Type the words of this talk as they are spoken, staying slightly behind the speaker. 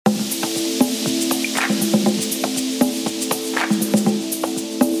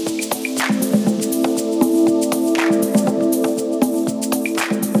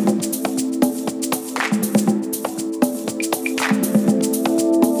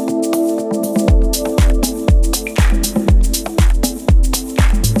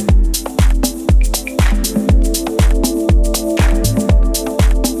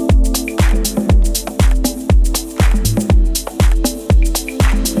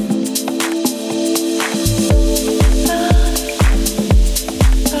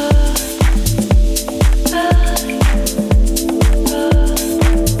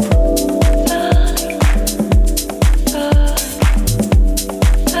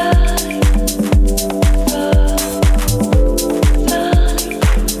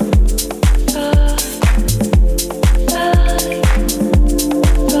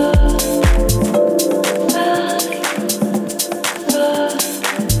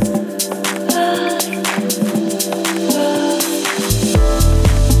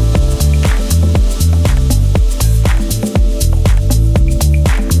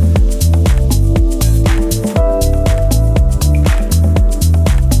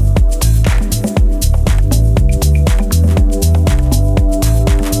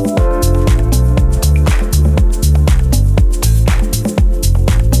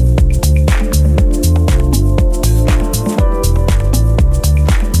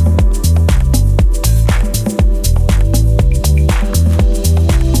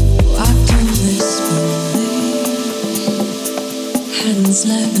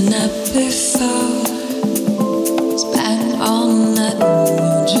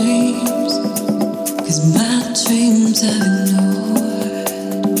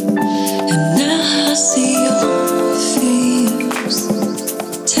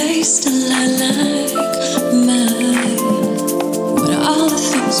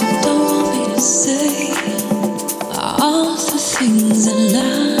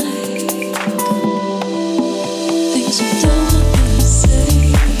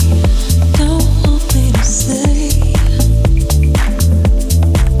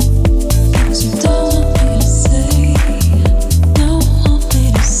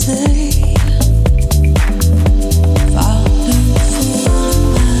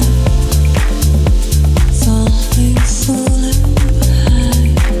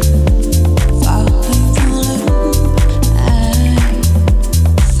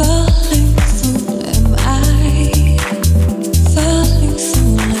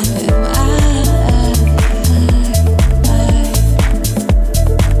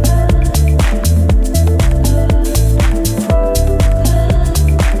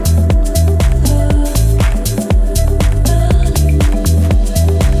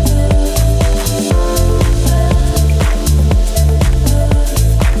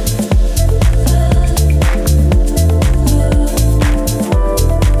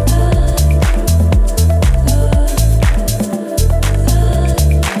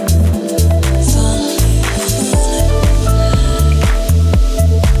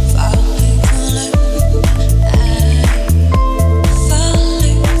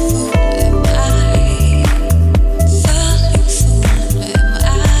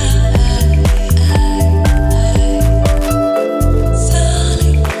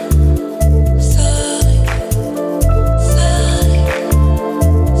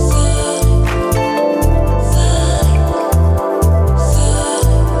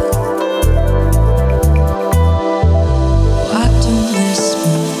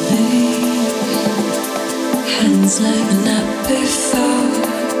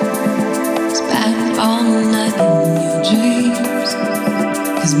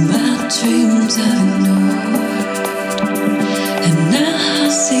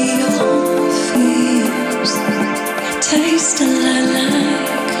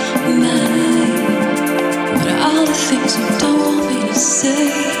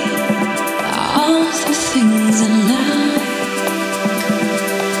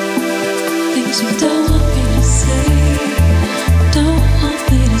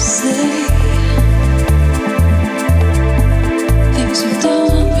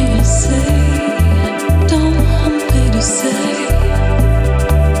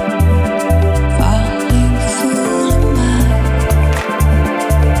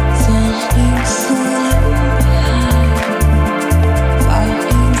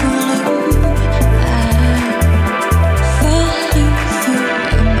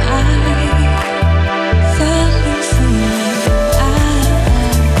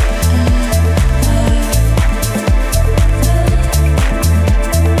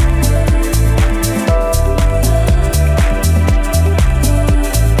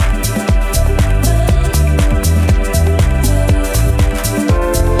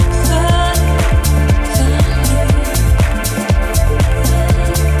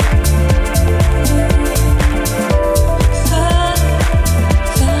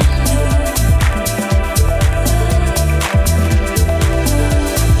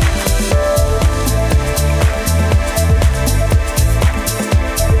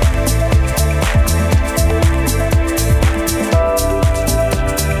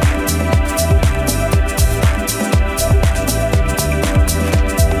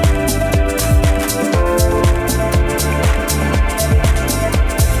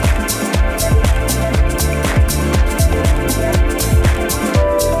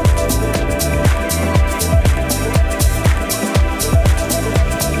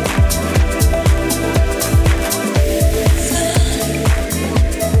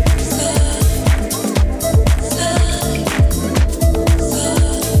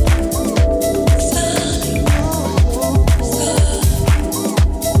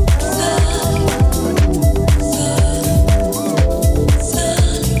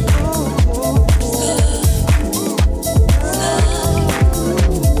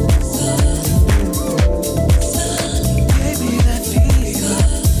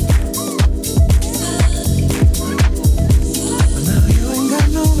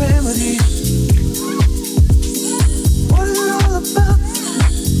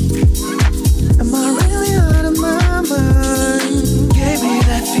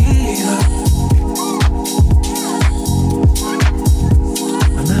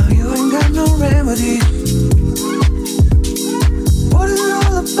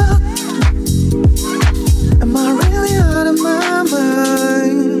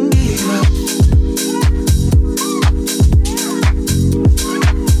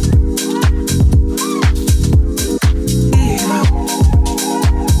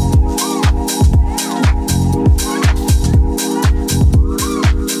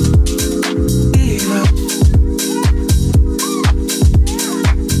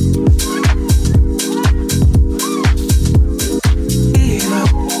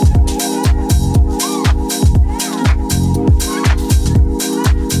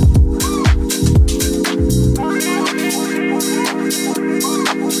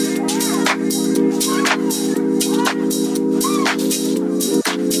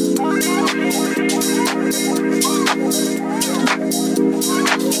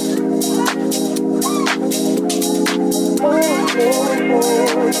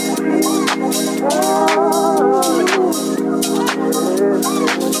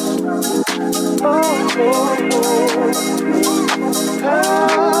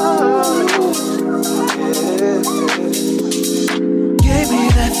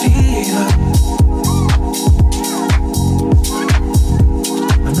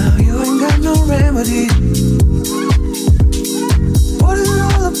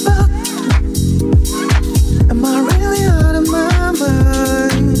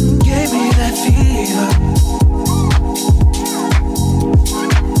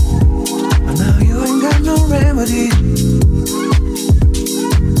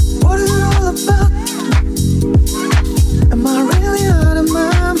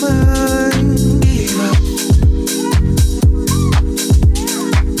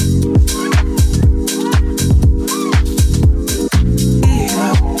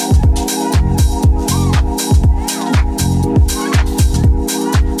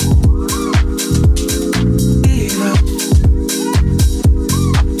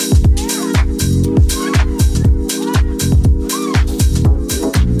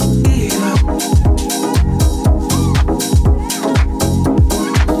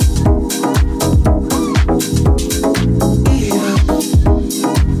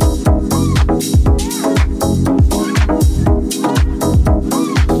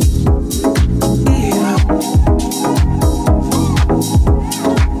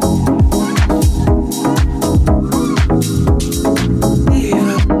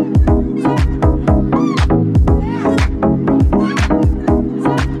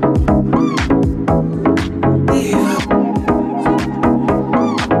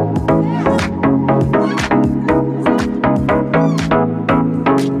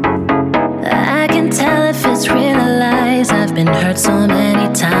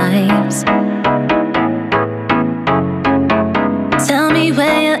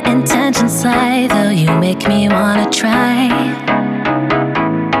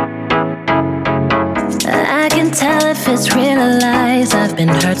just realized I've been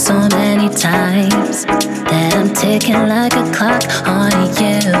hurt so many times that I'm ticking like a clock on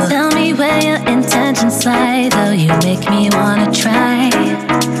you. Tell me where your intentions lie, though you make me wanna try.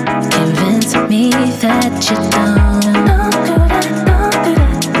 Convince me that you don't. Don't do that, don't do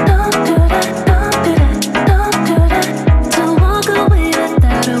that, don't do that, don't do that, don't do that. So walk away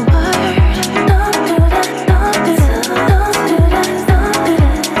without a word. Don't do that, don't do that, don't do that, don't do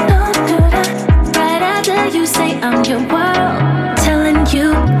that, don't do that. Right after you say I'm your world, telling you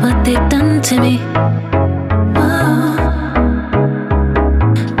what they've done to me. Whoa.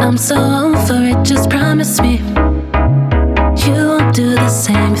 I'm so over it, just promise me you won't do the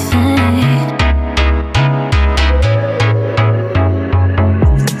same thing.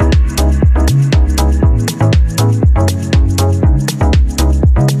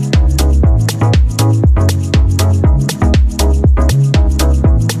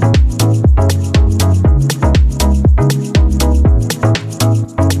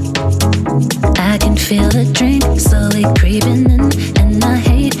 I can feel the drink slowly creeping in, and I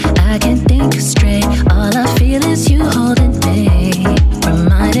hate, I can't think straight. All I feel is you holding me,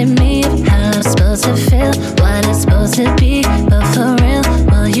 reminding me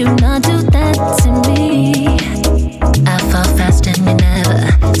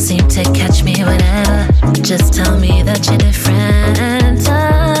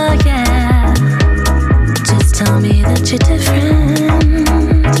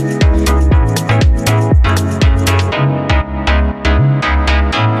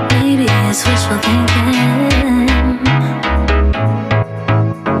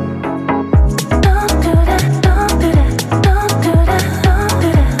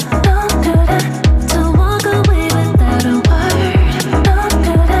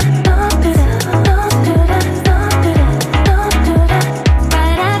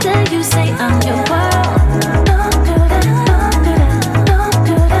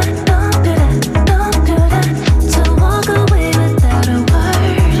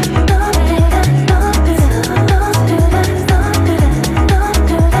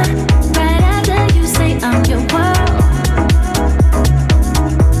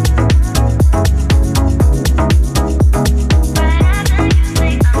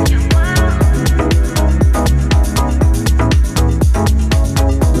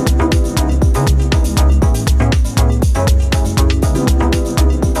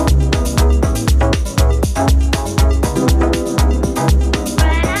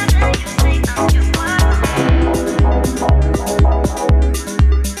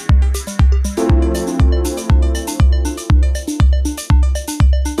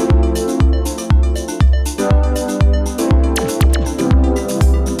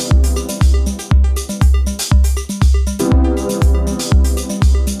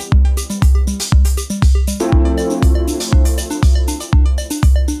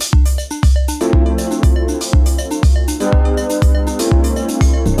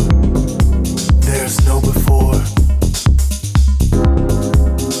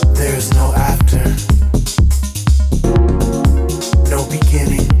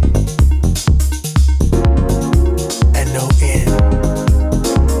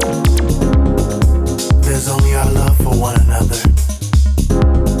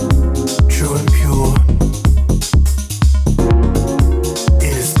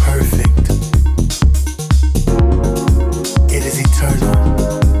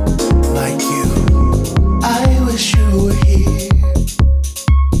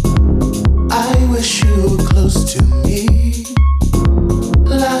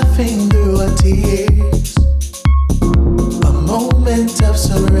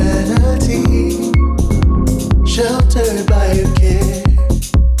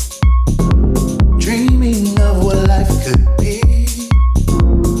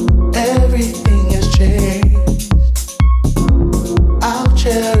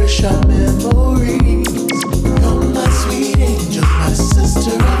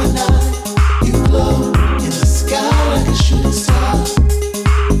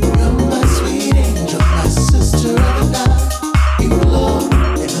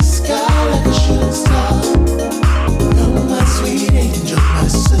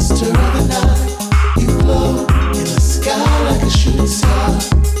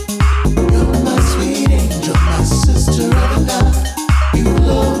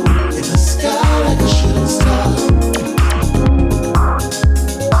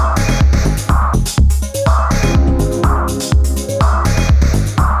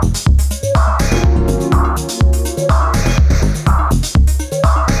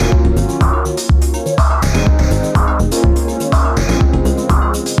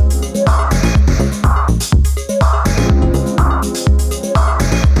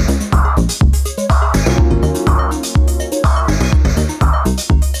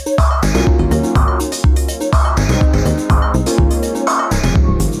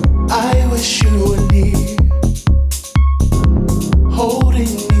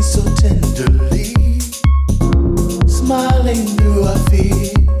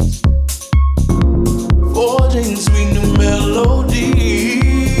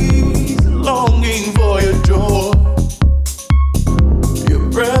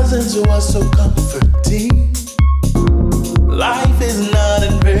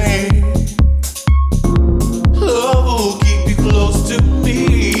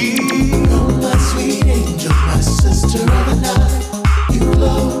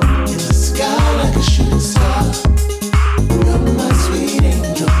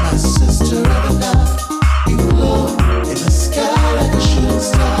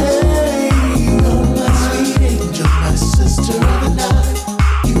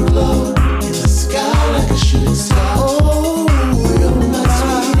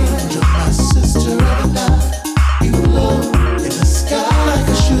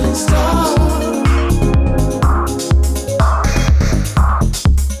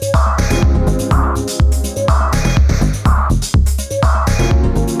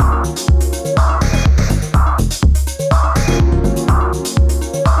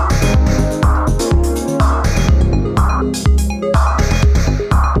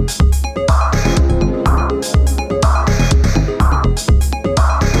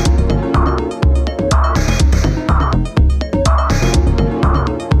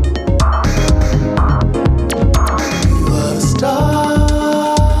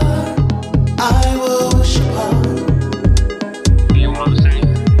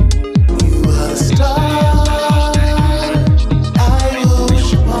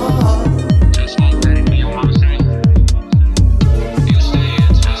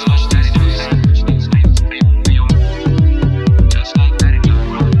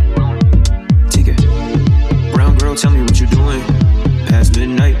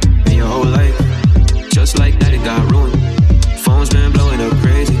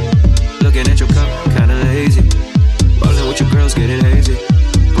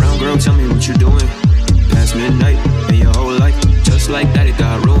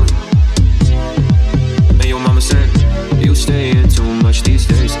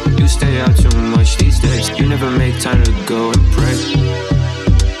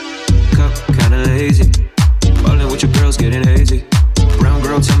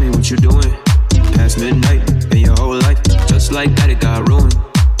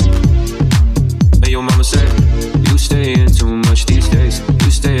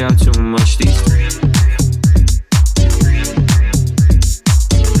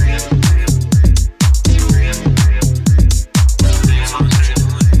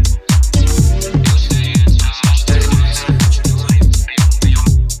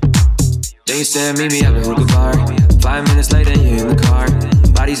Meet me at the hookah bar. 5 minutes later, you're in the car.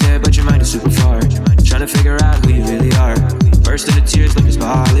 Body's there, but your mind is super far. Trying to figure out who you really are. Burst into tears like it's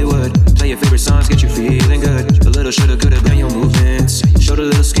Hollywood. Play your favorite songs, get you feeling good. A little shoulda, coulda done your movements. Showed a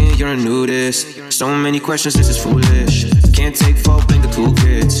little skin, you're a nudist. So many questions, this is foolish. Can't take fault, blame the cool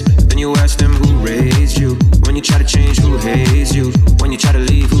kids. Then you ask them who raised you. When you try to change, who hates you? When you try to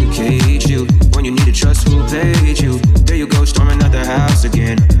leave, who caged you? When you need to trust, who paid you? There you go, storming out the house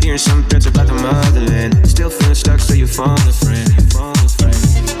again. Hearing some threats about the motherland. Still feeling stuck, so you phone a friend.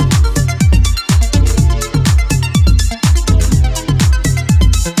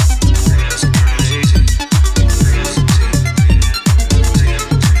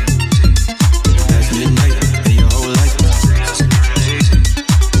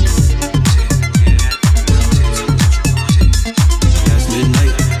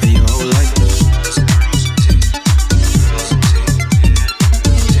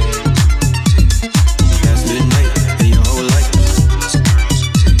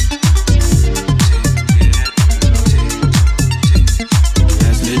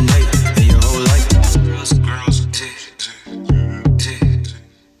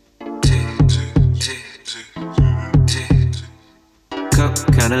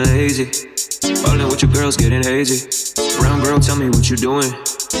 Getting hazy. Brown girl, tell me what you doing.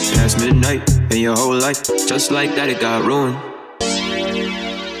 Past midnight, and your whole life, just like that, it got ruined.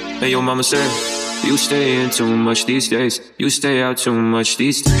 And your mama said, you stay in too much these days. You stay out too much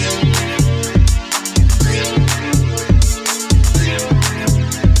these days.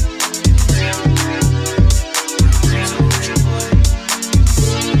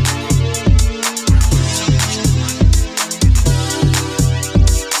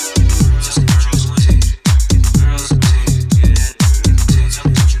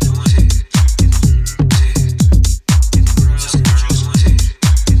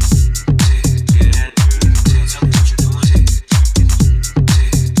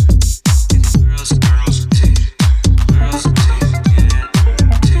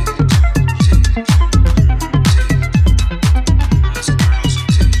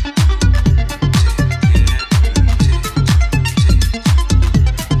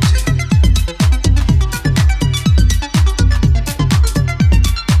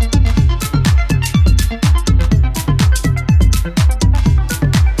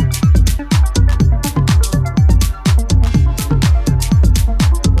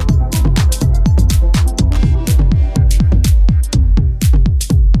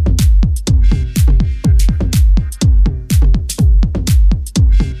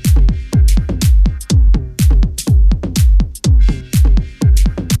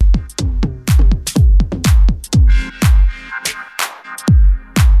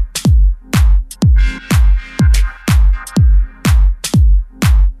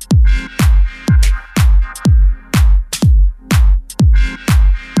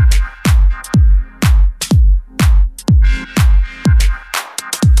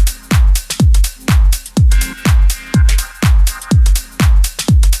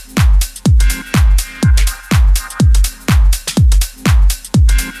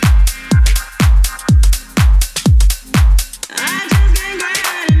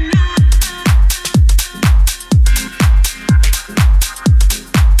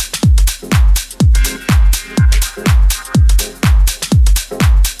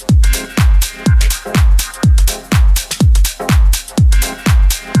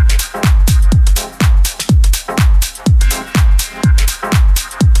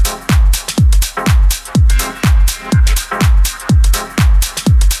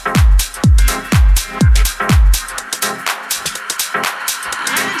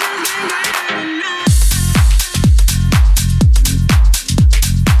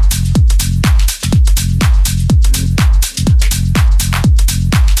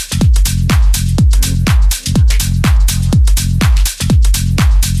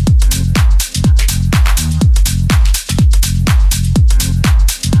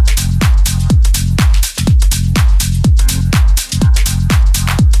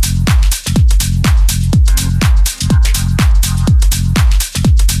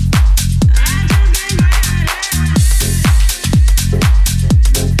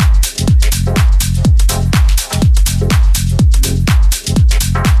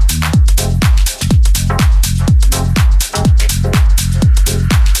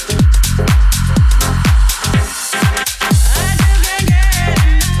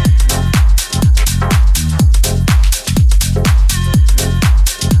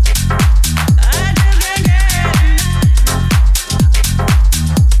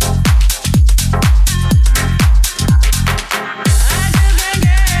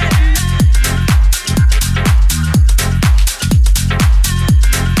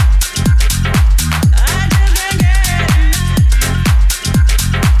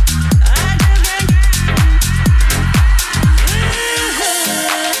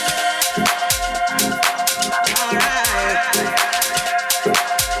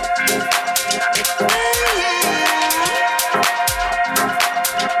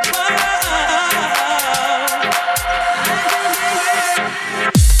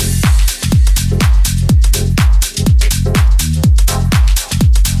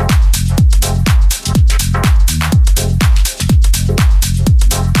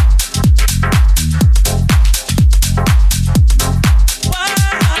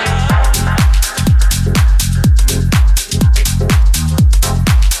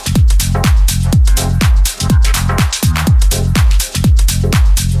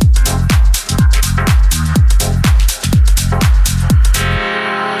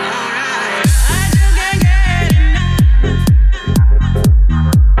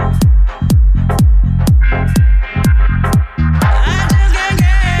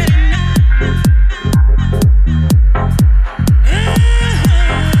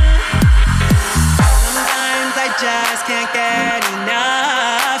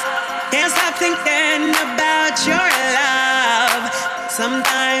 thinking about your love.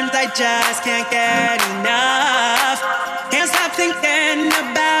 Sometimes I just can't get enough. Can't stop thinking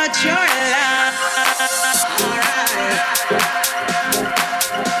about your love.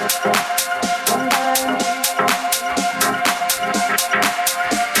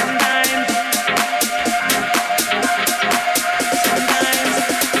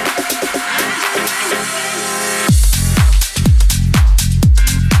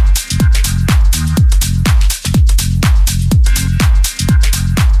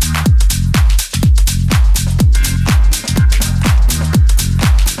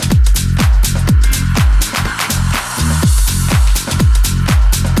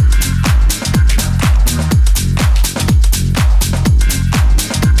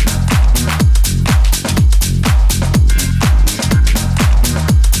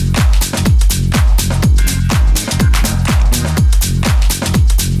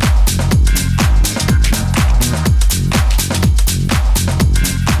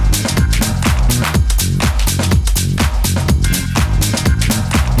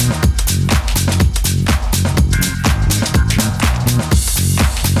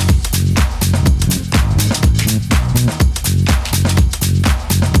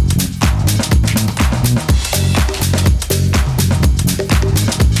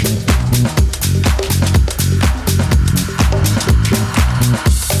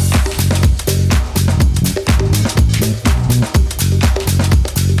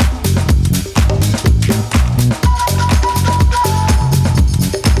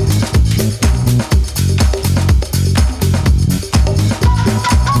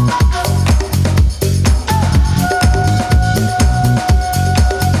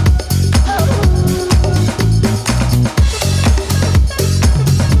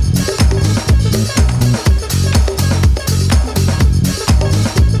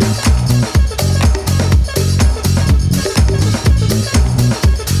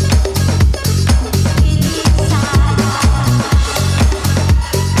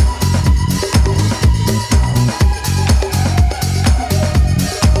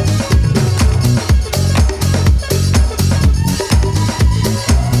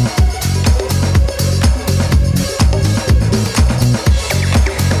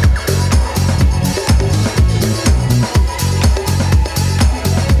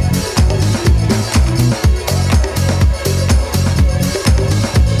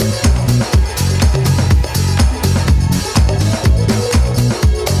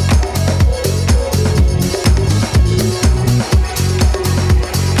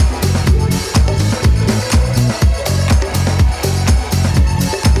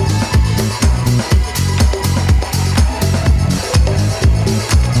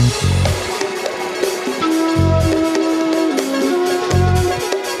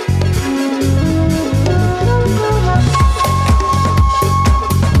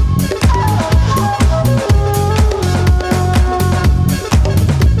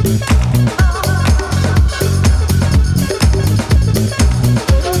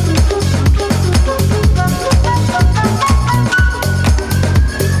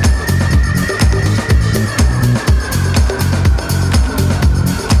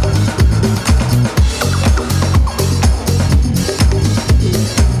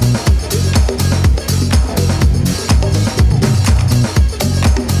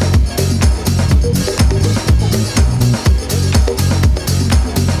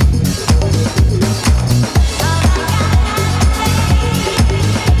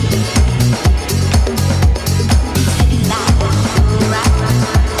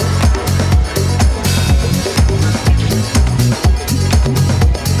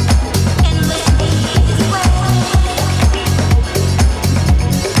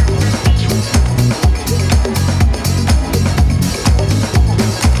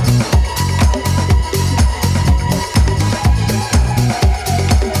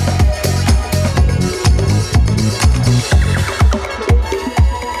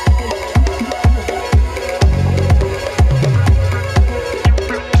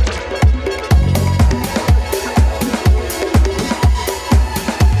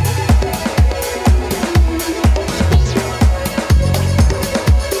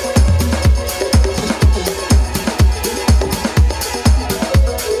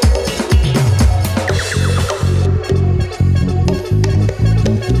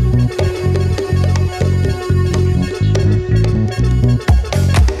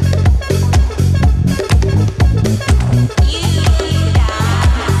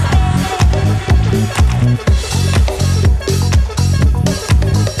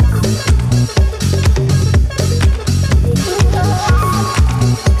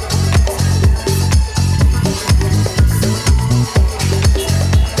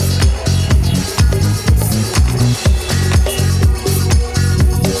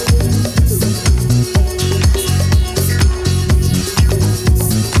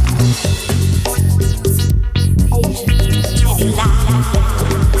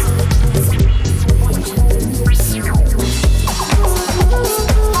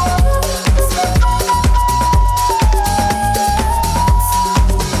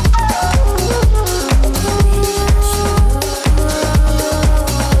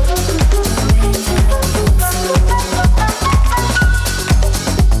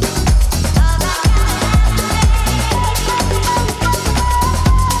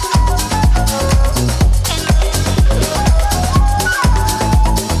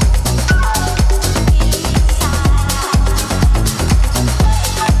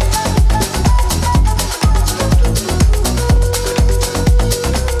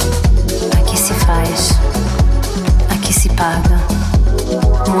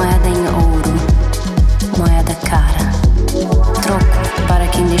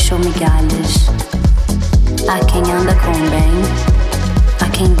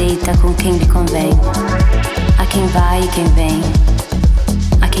 quem deita com quem lhe convém, a quem vai e quem vem,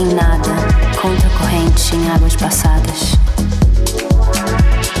 a quem nada contra a corrente em águas passadas.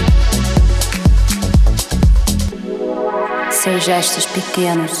 Seus gestos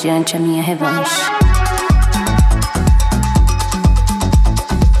pequenos diante a minha revanche.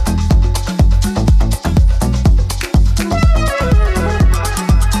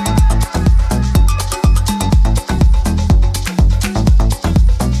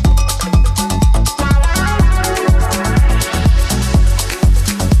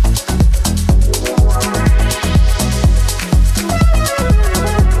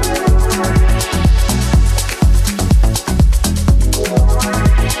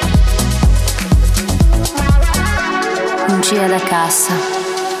 Um dia da caça,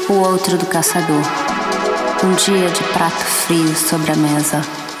 o outro do caçador. Um dia de prato frio sobre a mesa.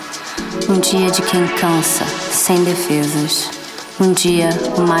 Um dia de quem cansa, sem defesas. Um dia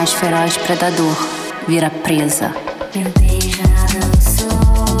o mais feroz predador vira presa. Meu beijo já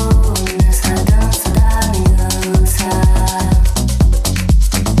dançou nessa dança da vingança.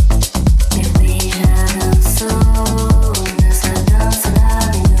 Meu beijo já dançou nessa dança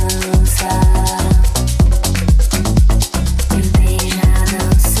da vingança.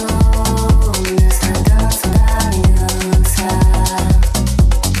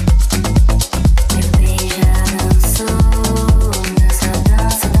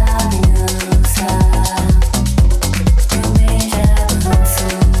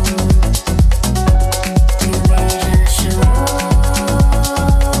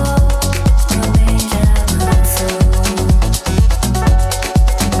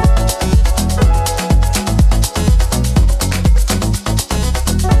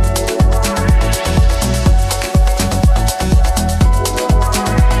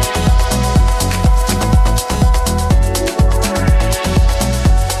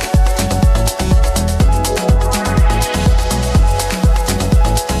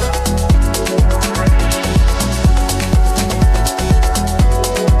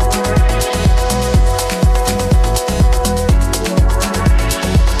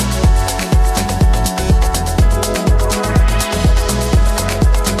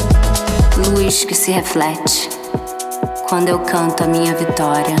 Que se reflete quando eu canto a minha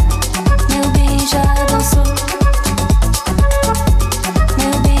vitória. Meu bem já dançou,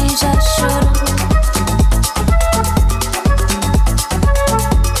 meu bem já chorou.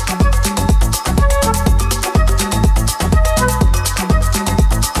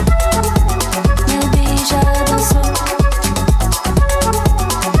 Meu bem já dançou,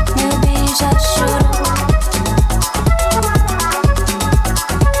 meu bem já chorou.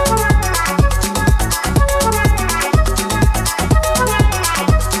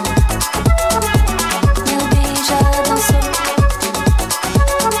 Meu bem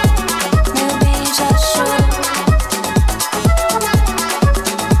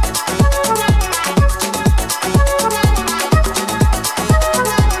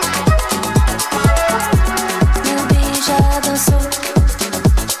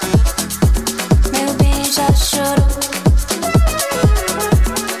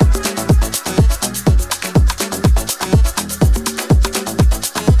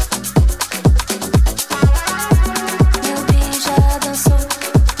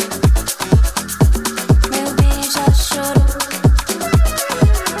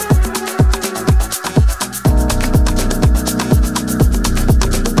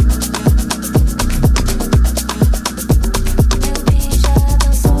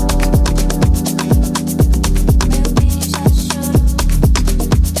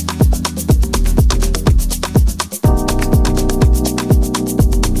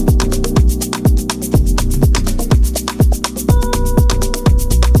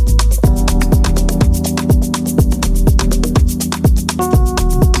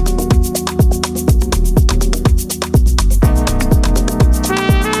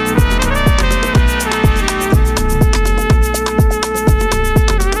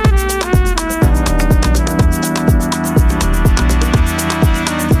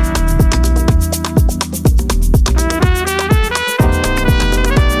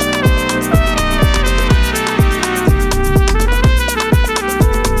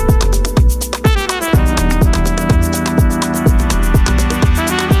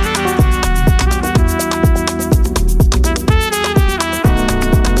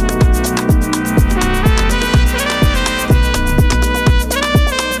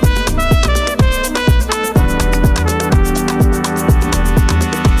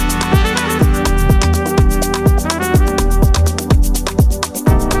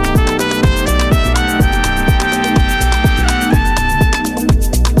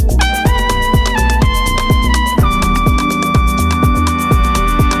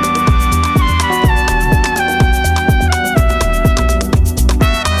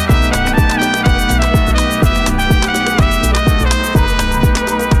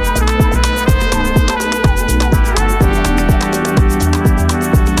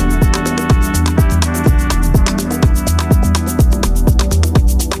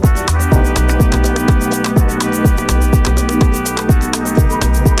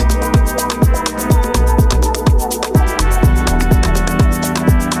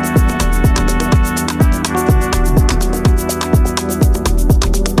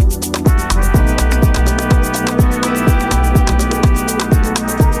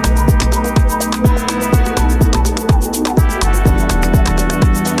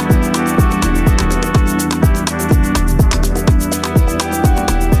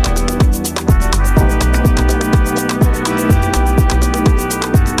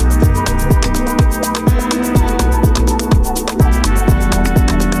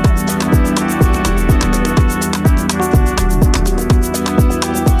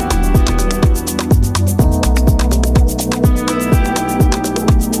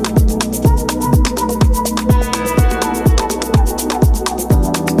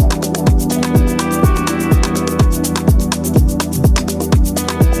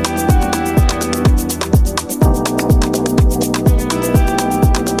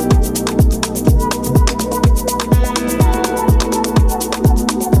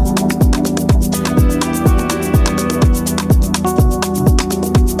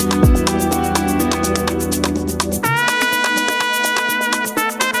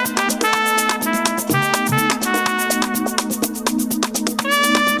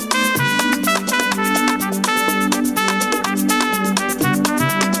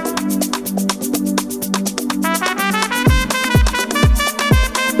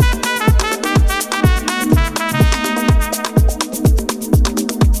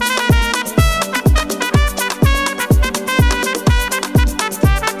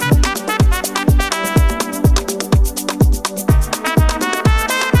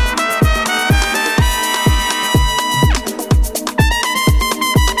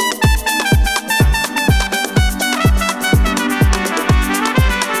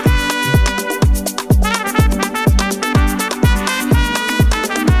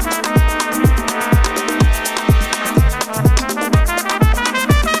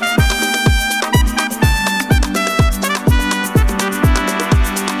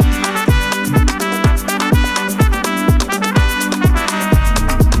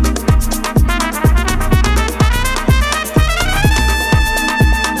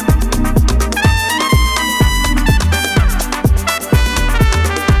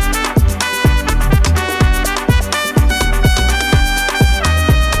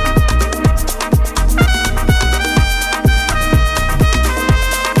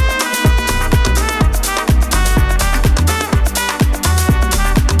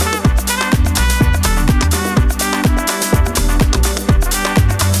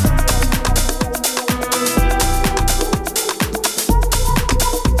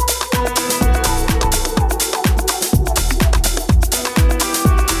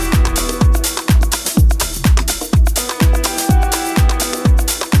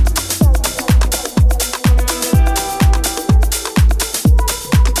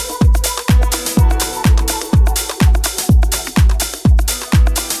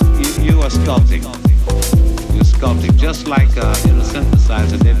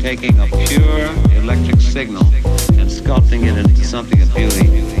synthesizer, they're taking a pure electric signal and sculpting it into something of beauty.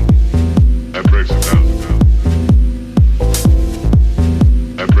 That breaks it down.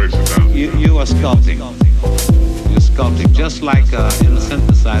 That breaks it down. You are sculpting. You're sculpting. Just like in the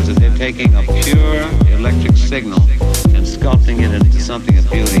synthesizer, they're taking a pure electric signal and sculpting it into something of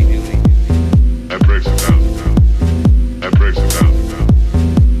beauty. That breaks it down. That breaks it down.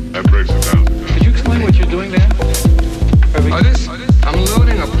 That breaks it down. Could you explain what you're doing there? I'm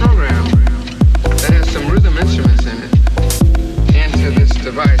loading a program that has some rhythm instruments in it into this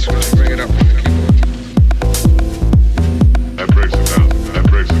device, which will bring it up on the keyboard. That breaks it down. That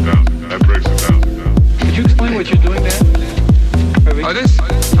breaks it down. That breaks it down. Could you explain what you're doing there?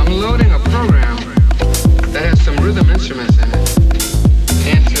 I'm loading a program that has some rhythm instruments in it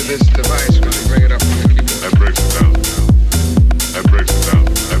into this device, which will bring it up on the keyboard. That breaks it down. That breaks it down.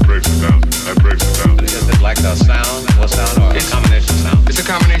 That breaks it down. That breaks it down. Is it like a sound? What sound or a combination of sound? It's a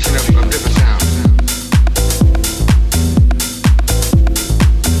combination of different sounds.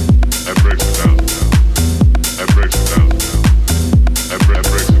 That breaks it down. That breaks it down. That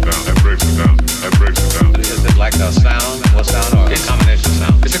breaks it down. That breaks it down. That breaks it down. Is it like a sound? What sound or a combination of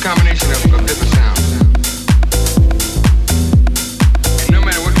sound? It's a combination of different sounds. And no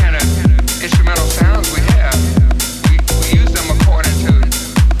matter what kind of instrumental sounds we have, we use them according to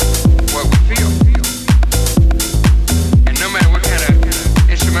what we feel. And no matter what kind of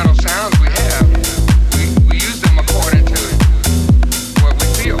instrumental sounds we have, we use them according to what we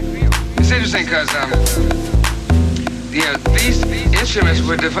feel. It's interesting because these instruments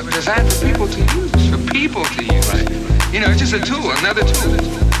were designed for people to use, Right. It's just a tool, another tool.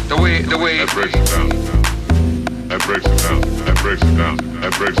 The way. That breaks it down. That breaks it down. That breaks it down.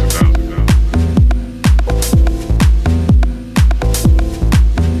 That breaks it down.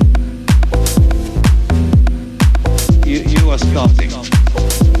 You are sculpting.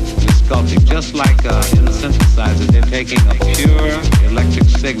 You're sculpting. Just like in the synthesizer, they're taking a pure electric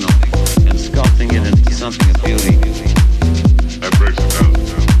signal and sculpting it into something of beauty. That breaks it down.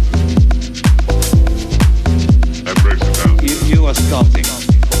 That breaks it down. You are sculpting.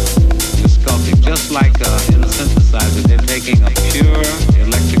 You're sculpting. Just like in the synthesizer, they're taking a pure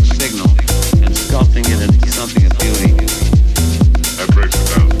electric signal and sculpting it into something of beauty. That breaks it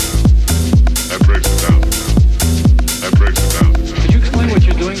down. That breaks it down. That breaks it down. Could you explain what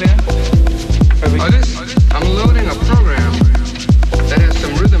you're doing there? I'm loading a program that has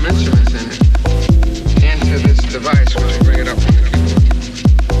some rhythm instruments in it into this device, which will bring it up on the keyboard.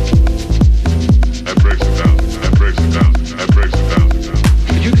 That breaks it down. That breaks it down. That breaks it down.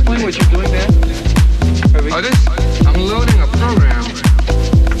 Could you explain what you're doing there? I'm loading a program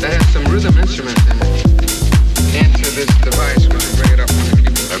that has some rhythm instruments in it into this device, which will bring it up on the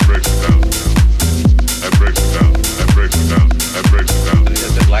keyboard. That breaks it down. That breaks it down. That breaks it down. That breaks it down.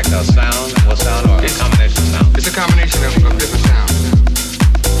 Is it like a sound? What sound or a combination of sound? It's a combination of different sounds.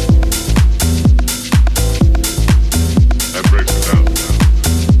 That breaks it down.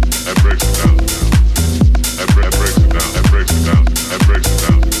 That breaks it down. That breaks it down. That breaks it down. That breaks it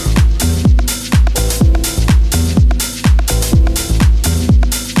down.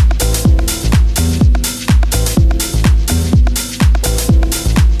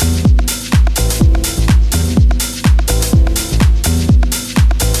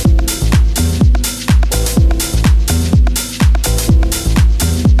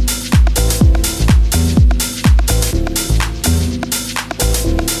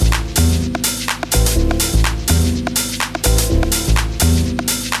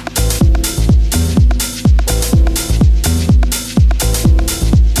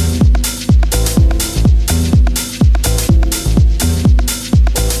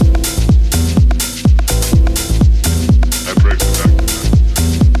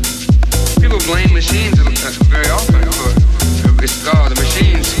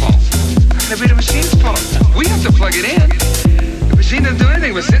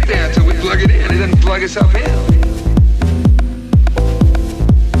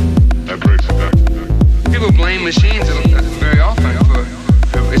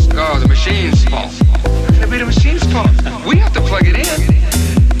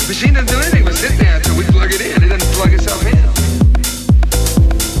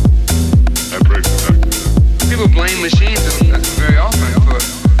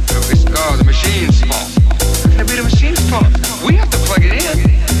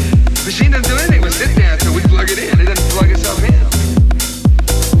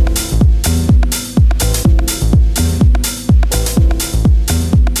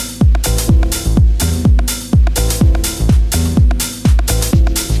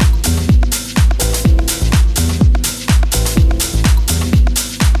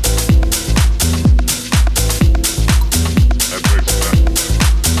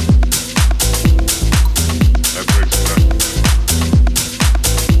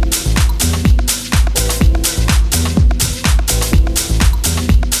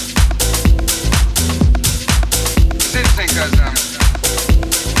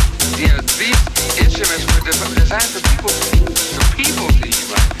 designed for people to use.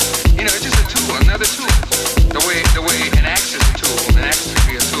 You know, it's just a tool, another tool. The way an axe is a tool. An axe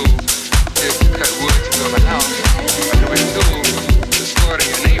could be a tool to cut wood to build a house. It could be a tool to slaughter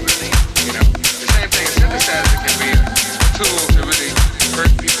your neighbor. You know, the same thing. A synthesizer can be a tool to really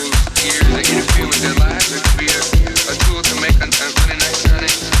hurt people's ears and interfere with their lives. It could be a tool to make a really nice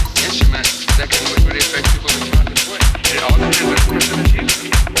sounding instrument that can really affect people in a positive way. It all depends on the person that's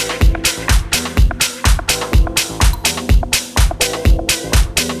using it.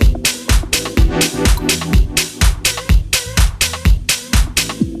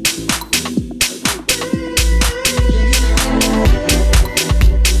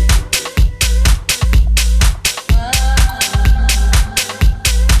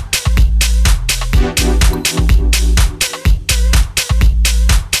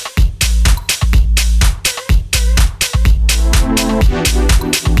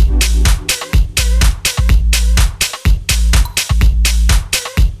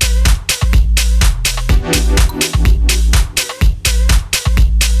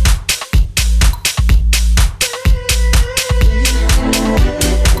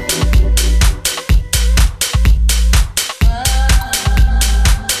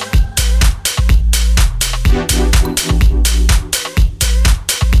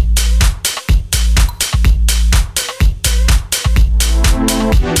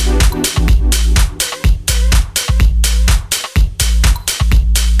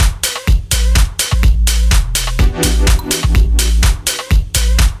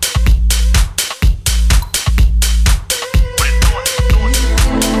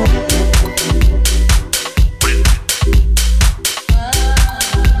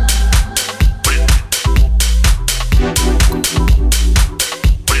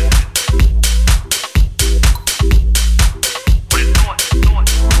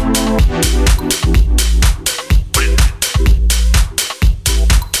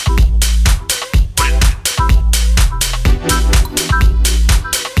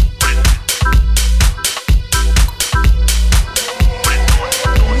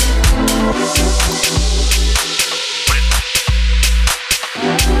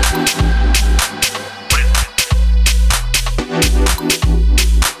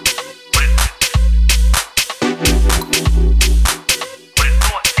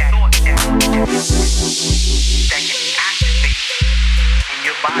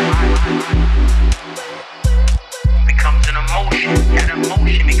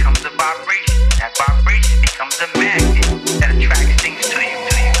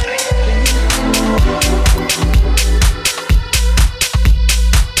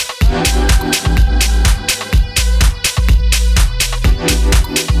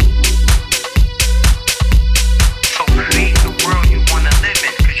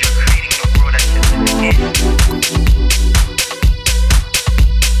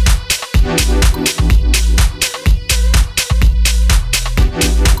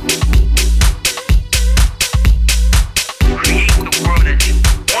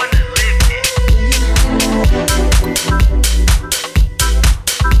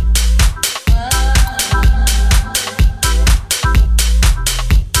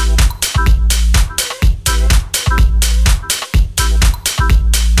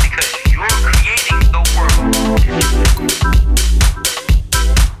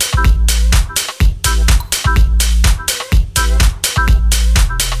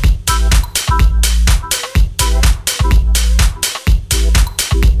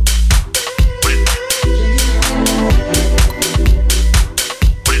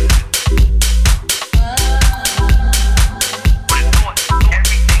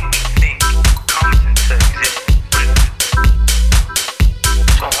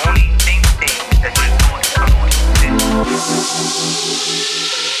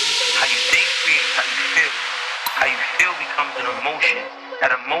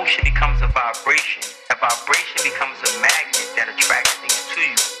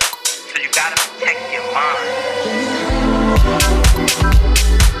 Protect your mind.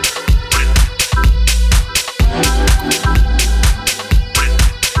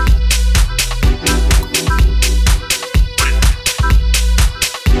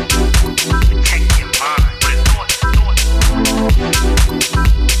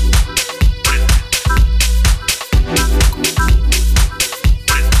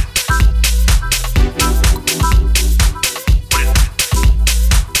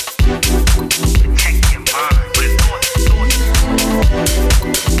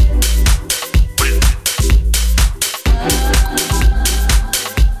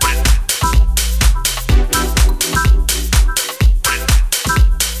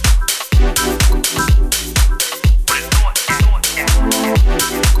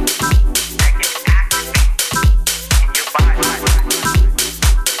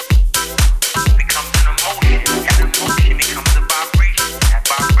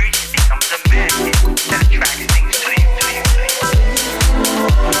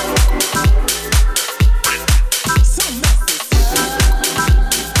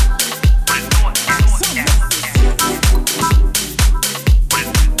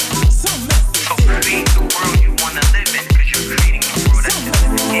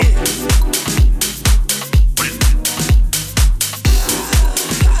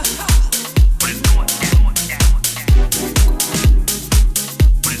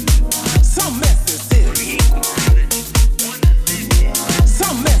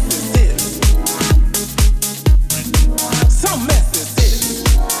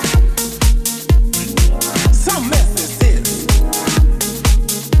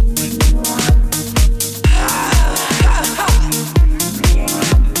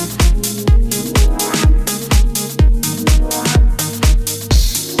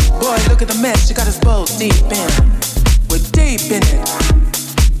 boy, look at the mess. You got us both deep in. We're deep in it.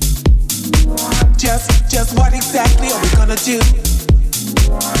 Just what exactly are we gonna do?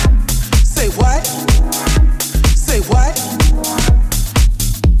 Say what? Say what?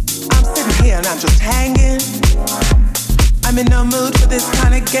 I'm sitting here and I'm just hanging. I'm in no mood for this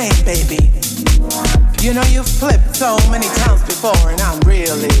kind of game, baby. You know you've flipped so many times before and I'm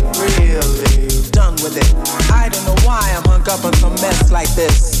really, really done with it. I don't know why I'm hung up on some mess like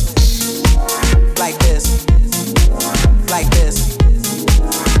this. Like this. Like this.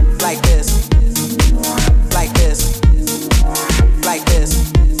 Like this. Like this. Like this.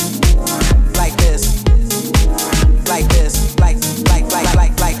 Like this. Like this.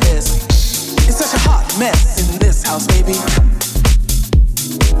 Like this. It's such a hot mess in this house, baby.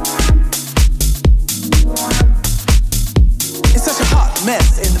 It's such a hot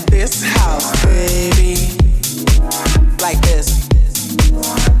mess in this house, baby. Like this.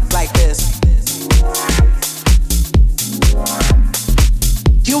 Like this.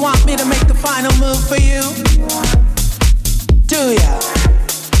 You want me to make the final move for you? Do ya?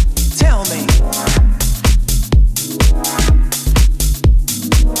 Tell me.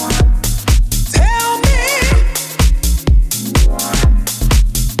 Tell me.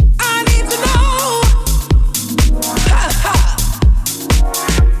 I need to know. Ha ha.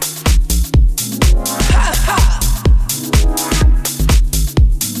 Ha ha.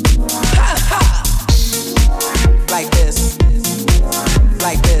 Ha ha. Like this.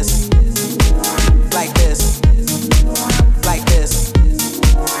 Like this. Like this. Like this.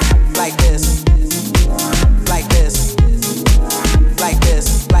 Like this. Like this.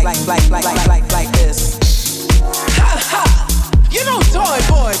 Like this. Like this. Ha ha! You know toy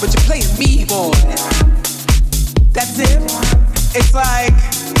boy, but you play me boy. That's it. It's like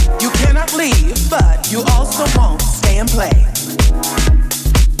you cannot leave, but you also won't stay and play.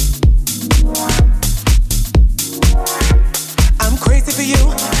 I'm crazy for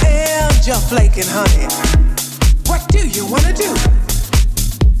you and you're flaking, honey. What do you wanna do?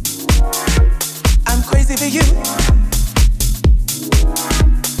 I'm crazy for you.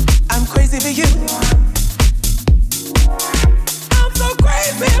 I'm crazy for you. I'm so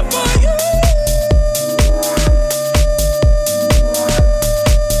crazy for you.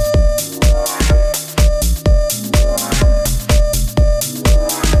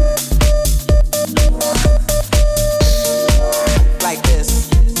 Like this.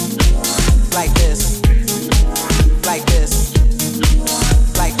 Like this. Like this.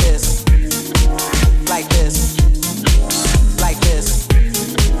 Like this. Like this. Like this.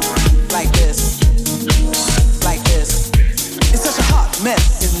 Like this.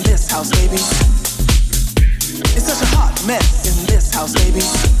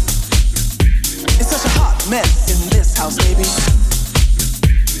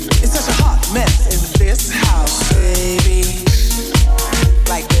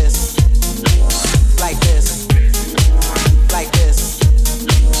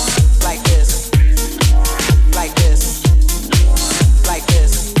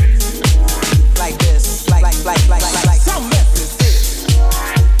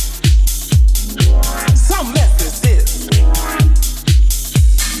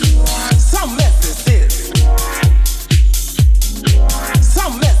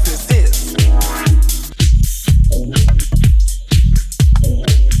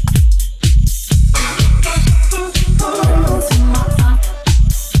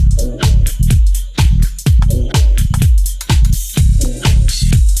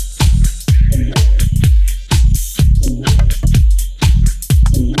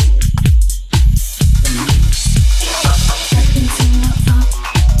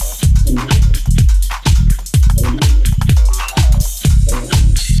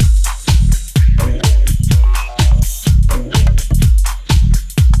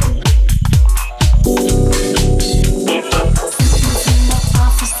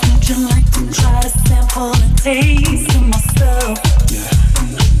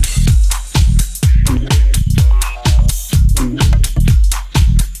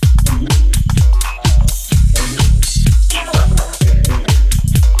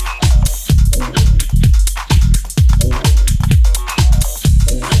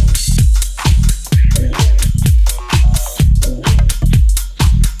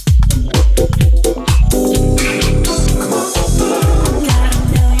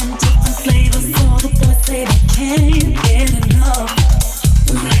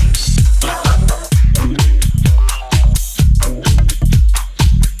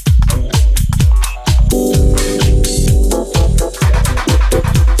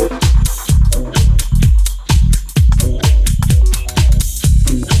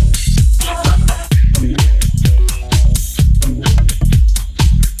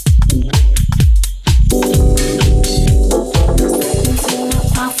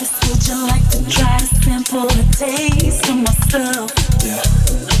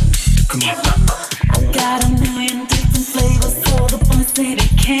 I got a million different flavors, so the boys say they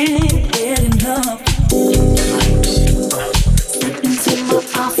can't get enough. Step into my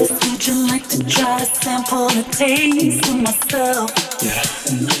office, would you like to try to sample the taste of myself? Yeah,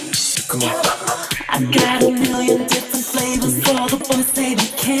 come on. I got a million different flavors, so the boys say they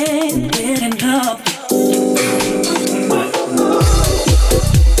can't get enough.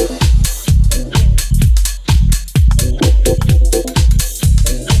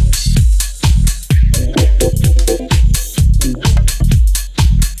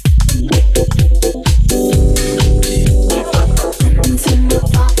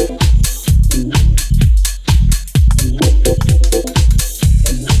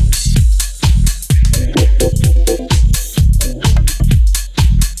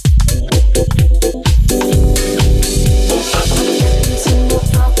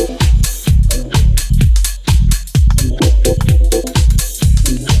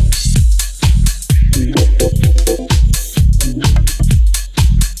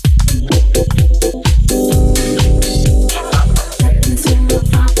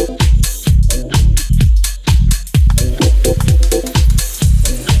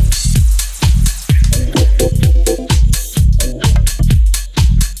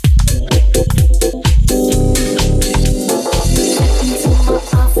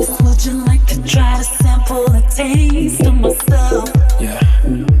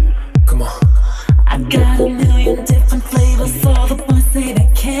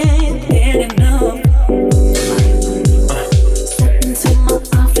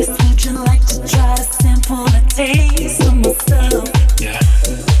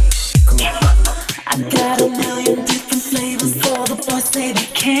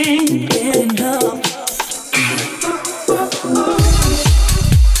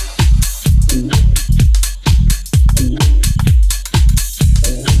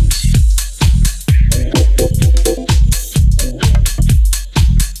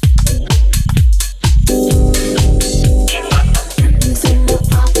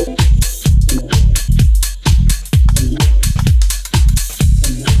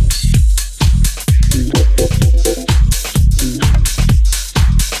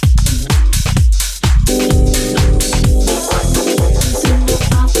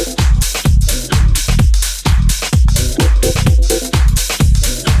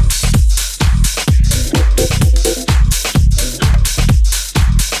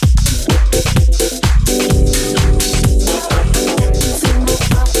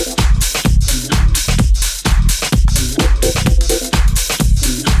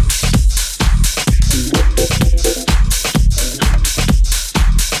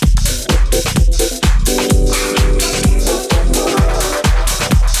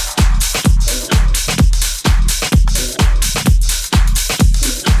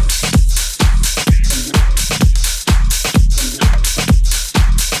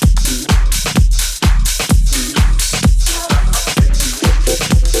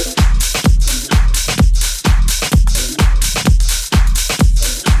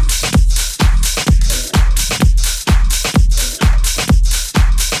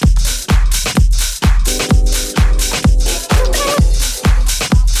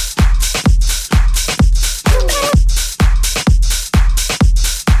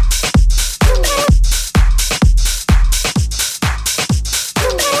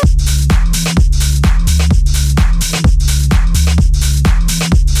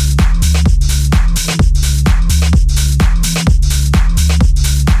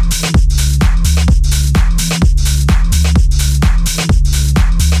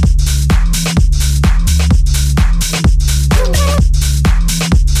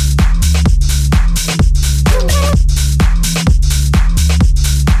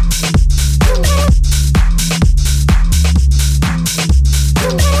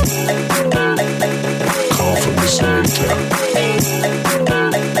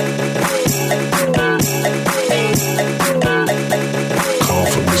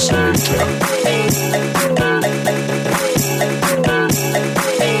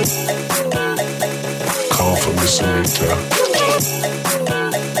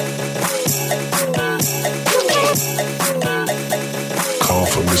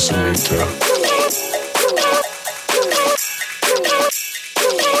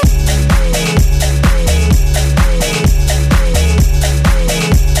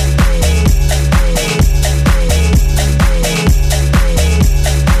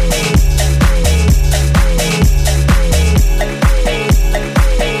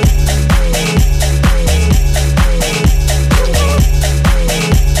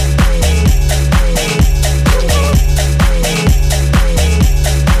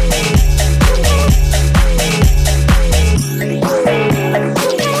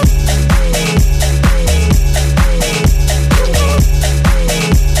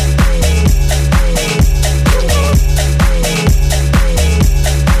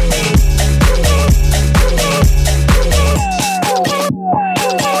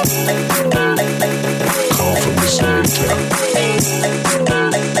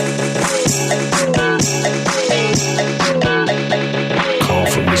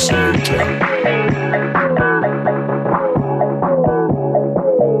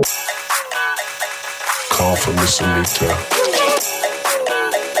 Call for Miss Anita.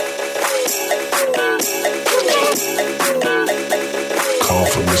 Call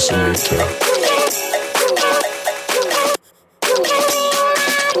for Miss Anita.